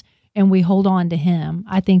is, and we hold on to him.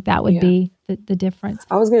 I think that would be the difference.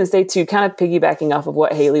 I was going to say too, kind of piggybacking off of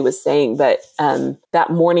what Haley was saying, but that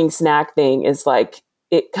morning snack thing is like,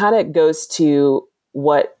 it kind of goes to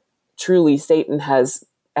what truly Satan has,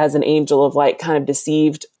 as an angel of light, kind of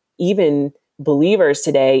deceived even believers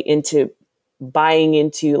today into buying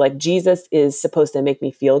into, like, Jesus is supposed to make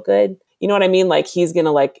me feel good. You know what I mean? Like, he's going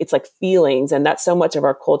to, it's like feelings. And that's so much of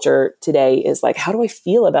our culture today is like, how do I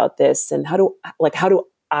feel about this? And how do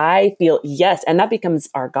I feel? Yes. And that becomes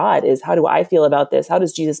our God, is how do I feel about this? How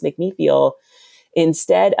does Jesus make me feel?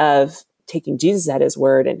 Instead of taking Jesus at his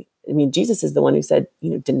word. And I mean, Jesus is the one who said,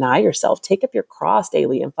 deny yourself, take up your cross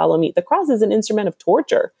daily and follow me. The cross is an instrument of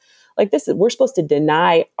torture. Like this, we're supposed to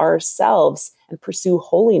deny ourselves and pursue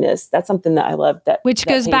holiness. That's something that I love. Which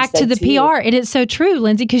goes back to the PR. It is so true,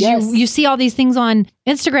 Lindsay, because you see all these things on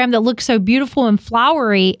Instagram that look so beautiful and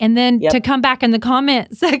flowery. And then to come back in the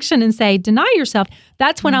comment section and say, deny yourself.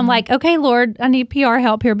 That's when I'm like, okay, Lord, I need PR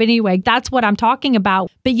help here. But anyway, that's what I'm talking about.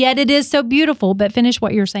 But yet it is so beautiful. But finish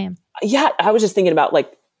what you're saying. Yeah, I was just thinking about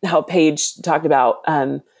how Paige talked about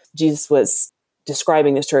Jesus was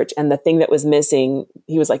describing this church, and the thing that was missing,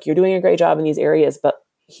 he was like, you're doing a great job in these areas, but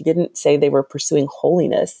he didn't say they were pursuing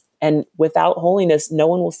holiness. And without holiness, no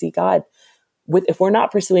one will see God. If we're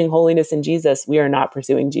not pursuing holiness in Jesus, we are not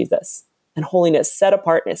pursuing Jesus. And holiness, set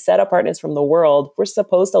apartness from the world. We're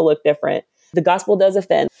supposed to look different. The gospel does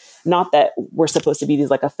offend. Not that we're supposed to be these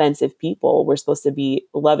offensive people. We're supposed to be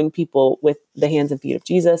loving people with the hands and feet of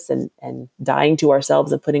Jesus and dying to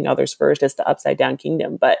ourselves and putting others first as the upside down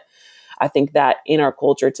kingdom. But I think that in our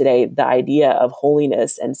culture today, the idea of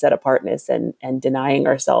holiness and set apartness and denying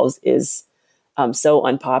ourselves is so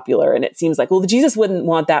unpopular. And it seems like, well, Jesus wouldn't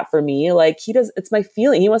want that for me. Like he does, it's my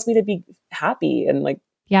feeling. He wants me to be happy and like,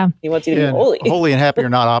 he wants you to be holy. Holy and happy are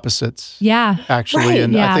not opposites. Actually. Right.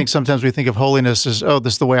 And I think sometimes we think of holiness as, oh,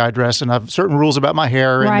 this is the way I dress and I have certain rules about my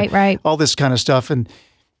hair and all this kind of stuff.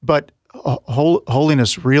 But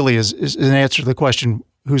holiness really is an answer to the question,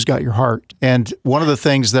 who's got your heart? And one of the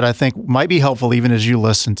things that I think might be helpful even as you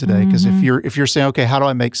listen today, because if you're saying, okay, how do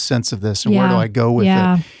I make sense of this and where do I go with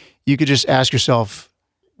it? You could just ask yourself,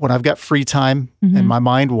 when I've got free time and my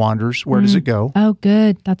mind wanders, where does it go? Oh,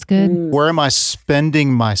 good. That's good. Where am I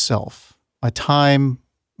spending myself? My time,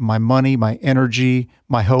 my money, my energy,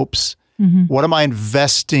 my hopes? What am I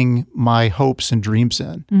investing my hopes and dreams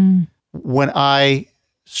in? When I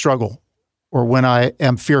struggle or when I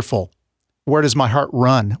am fearful, where does my heart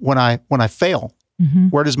run? When I fail,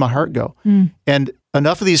 where does my heart go? And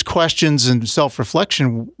enough of these questions and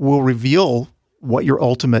self-reflection will reveal what your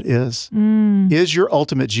ultimate is. Is your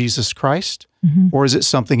ultimate Jesus Christ or is it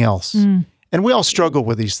something else? And we all struggle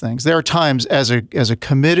with these things. There are times as a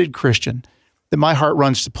committed Christian that my heart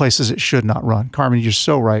runs to places it should not run. Carmen, you're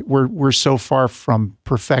so right. We're so far from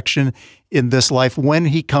perfection in this life. When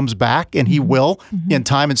he comes back, and he will in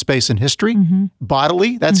time and space and history,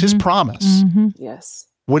 bodily, that's his promise. Yes.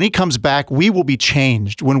 When he comes back, we will be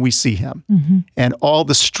changed when we see him. And all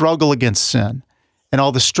the struggle against sin and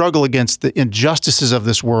all the struggle against the injustices of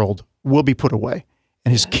this world will be put away.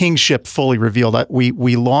 And his kingship fully revealed. That we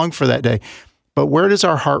long for that day. But where does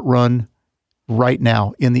our heart run right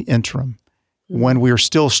now in the interim? When we are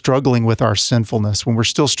still struggling with our sinfulness, when we're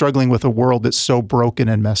still struggling with a world that's so broken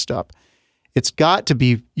and messed up. It's got to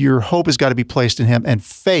be, your hope has got to be placed in him, and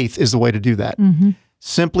faith is the way to do that.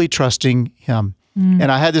 Simply trusting him. And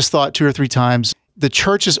I had this thought 2 or 3 times. The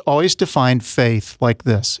church has always defined faith like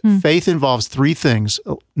this. Faith involves 3 things.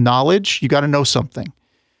 Knowledge, you got to know something.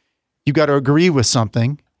 You got to agree with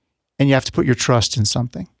something, and you have to put your trust in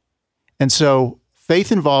something. And so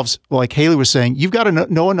faith involves, like Haley was saying, you've got to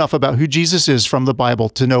know enough about who Jesus is from the Bible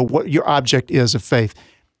to know what your object is of faith.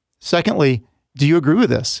 Secondly, do you agree with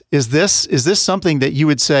this? Is this something that you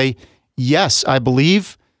would say, yes, I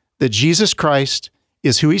believe that Jesus Christ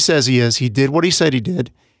is who he says he is. He did what he said he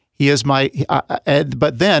did. He is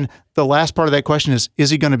but then the last part of that question is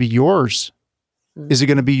he going to be yours? Is he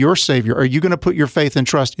going to be your Savior? Are you going to put your faith and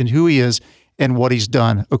trust in who he is and what he's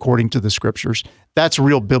done according to the scriptures? That's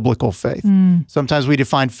real biblical faith. Sometimes we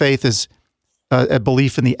define faith as a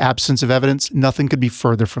belief in the absence of evidence. Nothing could be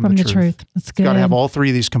further from the truth. That's good. Got to have all 3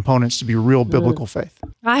 of these components to be real biblical faith.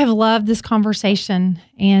 I have loved this conversation,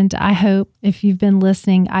 and I hope, if you've been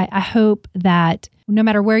listening, I hope that no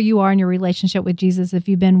matter where you are in your relationship with Jesus, if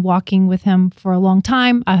you've been walking with him for a long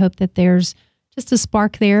time, I hope that there's just a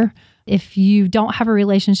spark there. If you don't have a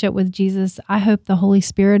relationship with Jesus, I hope the Holy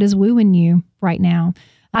Spirit is wooing you right now.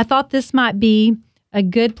 I thought this might be a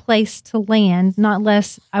good place to land, not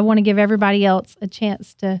unless I want to give everybody else a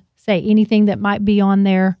chance to say anything that might be on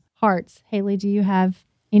their hearts. Haley, do you have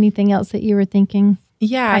anything else that you were thinking?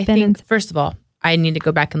 Yeah, I think, first of all, I need to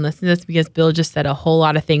go back and listen to this because Bill just said a whole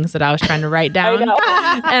lot of things that I was trying to write down. And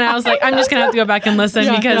I was like, I'm just going to have to go back and listen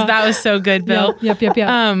because that was so good, Bill. Yep.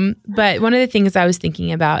 But one of the things I was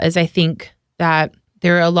thinking about is I think that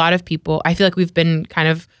there are a lot of people, I feel like we've been kind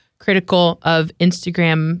of critical of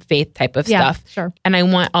Instagram faith type of stuff. Sure. And I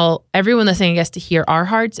want everyone listening, I guess, to hear our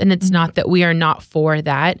hearts. And it's not that we are not for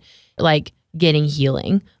that, like getting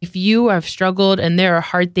healing. If you have struggled and there are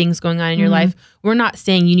hard things going on in your life, we're not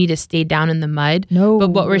saying you need to stay down in the mud. No. But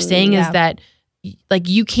what we're saying is that like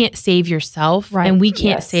you can't save yourself and we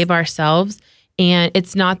can't save ourselves. And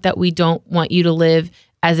it's not that we don't want you to live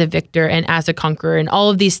as a victor and as a conqueror and all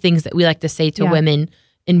of these things that we like to say to women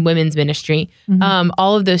in women's ministry.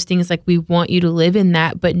 All of those things, like we want you to live in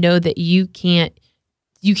that, but know that you can't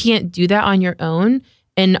do that on your own.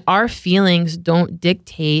 And our feelings don't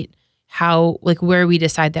dictate how, like where we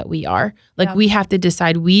decide that we are. Like we have to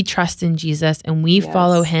decide we trust in Jesus and we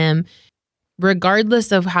follow him.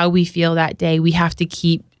 Regardless of how we feel that day, we have to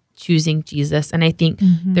keep choosing Jesus. And I think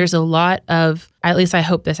there's a lot of, at least I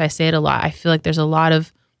hope this, I say it a lot. I feel like there's a lot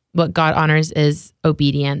of what God honors is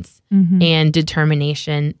obedience and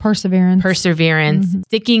determination, perseverance,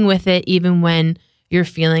 sticking with it even when your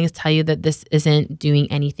feelings tell you that this isn't doing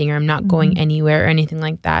anything or I'm not going anywhere or anything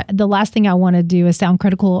like that. The last thing I want to do is sound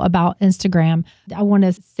critical about Instagram. I want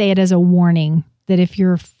to say it as a warning that if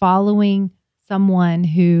you're following someone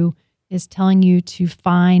who is telling you to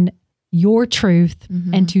find your truth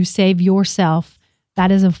and to save yourself,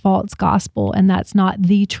 that is a false gospel and that's not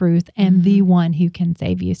the truth and the one who can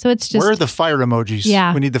save you. So it's just... Where are the fire emojis?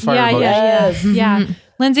 Yeah. We need the fire emojis. Yes. Yeah.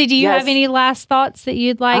 Lindsay, do you have any last thoughts that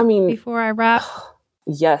you'd like before I wrap?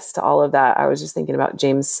 Yes, to all of that. I was just thinking about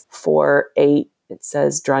James 4:8. It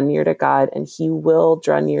says, draw near to God and he will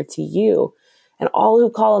draw near to you. And all who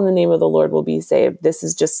call on the name of the Lord will be saved. This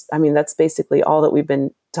is just, that's basically all that we've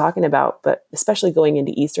been talking about, but especially going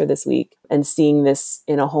into Easter this week and seeing this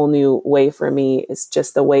in a whole new way for me is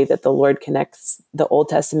just the way that the Lord connects the Old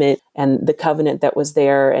Testament and the covenant that was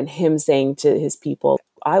there and him saying to his people,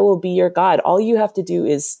 I will be your God. All you have to do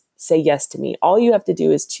is say yes to me. All you have to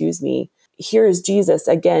do is choose me. Here is Jesus,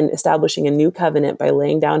 again, establishing a new covenant by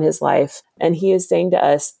laying down his life. And he is saying to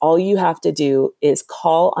us, all you have to do is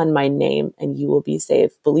call on my name and you will be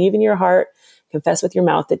saved. Believe in your heart, confess with your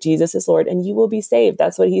mouth that Jesus is Lord and you will be saved.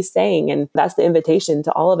 That's what he's saying. And that's the invitation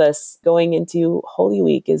to all of us going into Holy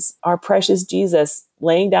Week is our precious Jesus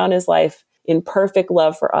laying down his life in perfect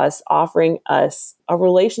love for us, offering us a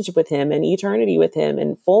relationship with him and eternity with him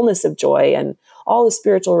and fullness of joy and all the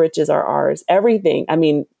spiritual riches are ours. Everything.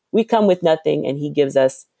 We come with nothing and he gives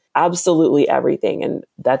us absolutely everything. And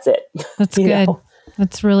that's it. That's good.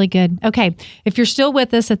 That's really good. Okay. If you're still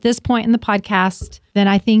with us at this point in the podcast, then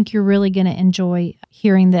I think you're really going to enjoy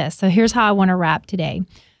hearing this. So here's how I want to wrap today.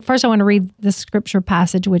 First, I want to read the scripture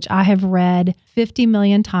passage, which I have read 50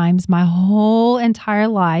 million times my whole entire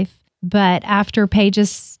life. But after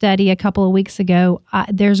Paige's study a couple of weeks ago,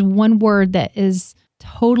 there's one word that is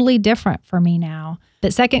totally different for me now.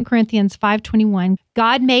 But 2 Corinthians 5:21,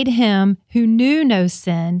 God made him who knew no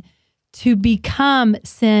sin to become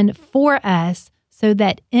sin for us so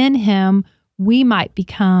that in him we might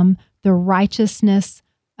become the righteousness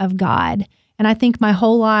of God. And I think my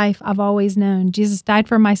whole life I've always known Jesus died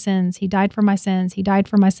for my sins. He died for my sins. He died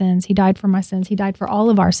for my sins. He died for my sins. He died for all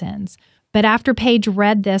of our sins. But after Paige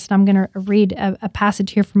read this, and I'm going to read a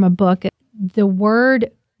passage here from a book, the word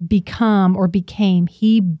become or became,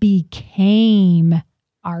 he became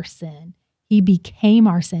our sin. He became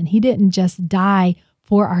our sin. He didn't just die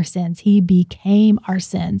for our sins. He became our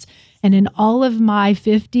sins. And in all of my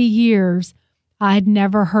 50 years, I'd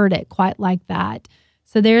never heard it quite like that.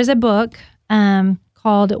 So there's a book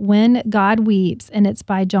called When God Weeps, and it's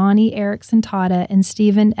by Johnny Erickson Tata and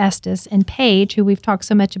Stephen Estes. And Paige, who we've talked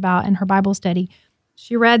so much about in her Bible study,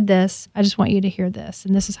 she read this. I just want you to hear this,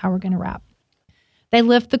 and this is how we're going to wrap. They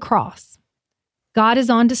lift the cross. God is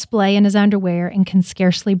on display in his underwear and can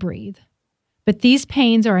scarcely breathe. But these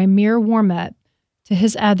pains are a mere warm-up to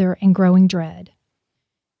his other and growing dread.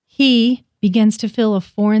 He begins to feel a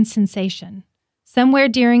foreign sensation. Somewhere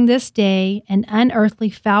during this day, an unearthly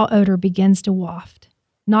foul odor begins to waft.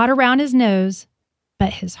 Not around his nose,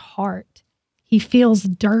 but his heart. He feels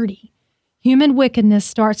dirty. Human wickedness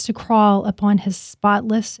starts to crawl upon his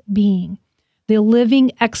spotless being, the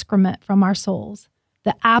living excrement from our souls.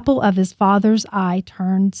 The apple of his father's eye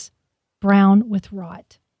turns brown with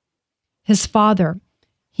rot. His father,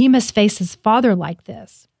 he must face his father like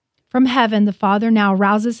this. From heaven, the father now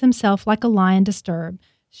rouses himself like a lion disturbed,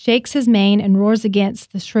 shakes his mane and roars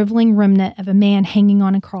against the shriveling remnant of a man hanging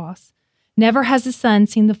on a cross. Never has the son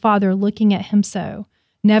seen the father looking at him so,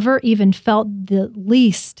 never even felt the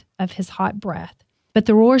least of his hot breath. But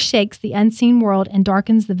the roar shakes the unseen world and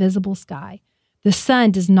darkens the visible sky. The Son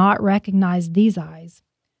does not recognize these eyes.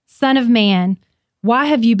 Son of man, why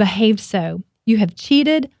have you behaved so? You have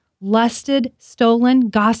cheated, lusted, stolen,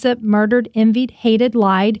 gossiped, murdered, envied, hated,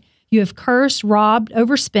 lied. You have cursed, robbed,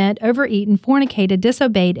 overspent, overeaten, fornicated,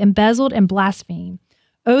 disobeyed, embezzled, and blasphemed.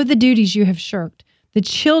 Oh, the duties you have shirked, the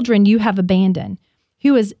children you have abandoned.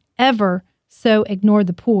 Who has ever so ignored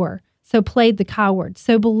the poor, so played the coward,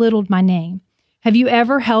 so belittled my name? Have you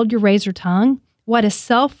ever held your razor tongue? What a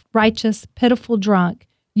self-righteous, pitiful drunk.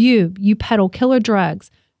 You peddle killer drugs,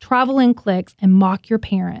 travel in cliques, and mock your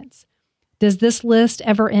parents. Does this list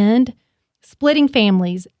ever end? Splitting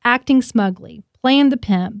families, acting smugly, playing the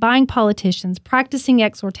pimp, buying politicians, practicing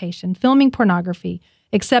exhortation, filming pornography,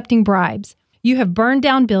 accepting bribes. You have burned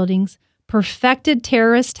down buildings, perfected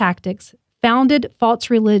terrorist tactics, founded false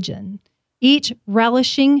religion, each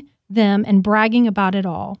relishing them and bragging about it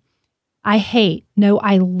all. I hate, no,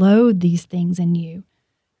 I loathe these things in you.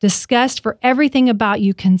 Disgust for everything about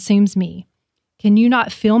you consumes me. Can you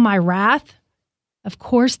not feel my wrath? Of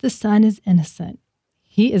course, the Son is innocent.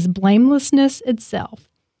 He is blamelessness itself.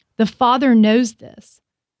 The Father knows this,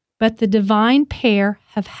 but the divine pair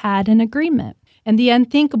have had an agreement, and the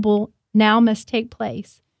unthinkable now must take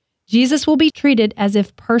place. Jesus will be treated as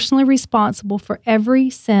if personally responsible for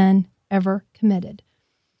every sin ever committed.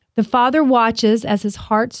 The Father watches as his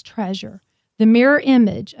heart's treasure, the mirror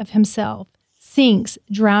image of himself, sinks,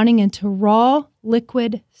 drowning into raw,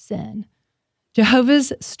 liquid sin.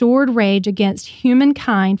 Jehovah's stored rage against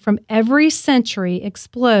humankind from every century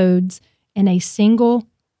explodes in a single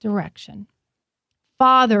direction.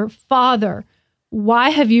 Father, Father, why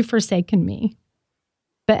have you forsaken me?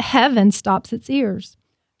 But heaven stops its ears.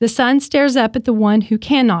 The Son stares up at the one who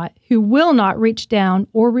will not reach down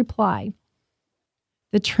or reply.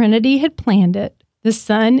 The Trinity had planned it. The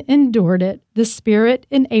Son endured it. The Spirit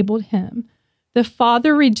enabled him. The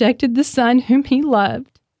Father rejected the Son whom he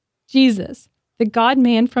loved. Jesus, the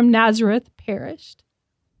God-man from Nazareth, perished.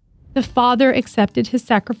 The Father accepted his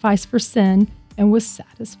sacrifice for sin and was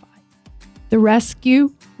satisfied. The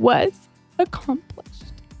rescue was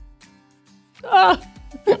accomplished.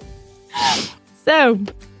 So,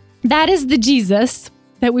 that is the Jesus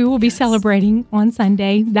that we will be celebrating on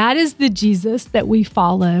Sunday. That is the Jesus that we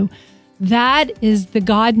follow. That is the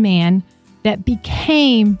God-man that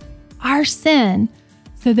became our sin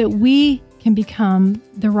so that we can become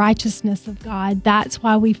the righteousness of God. That's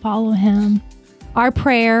why we follow him. Our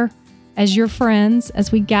prayer as your friends,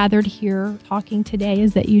 as we gathered here talking today,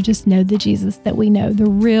 is that you just know the Jesus that we know, the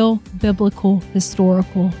real biblical,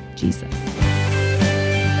 historical Jesus.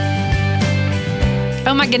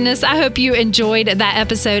 Oh my goodness, I hope you enjoyed that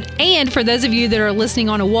episode. And for those of you that are listening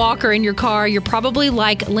on a walk or in your car, you're probably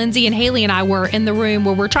like Lindsay and Haley and I were in the room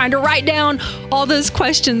where we're trying to write down all those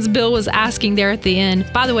questions Bill was asking there at the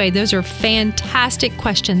end. By the way, those are fantastic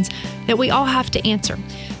questions that we all have to answer.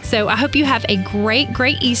 So I hope you have a great,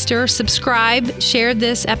 great Easter. Subscribe, share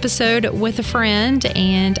this episode with a friend,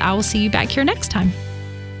 and I will see you back here next time.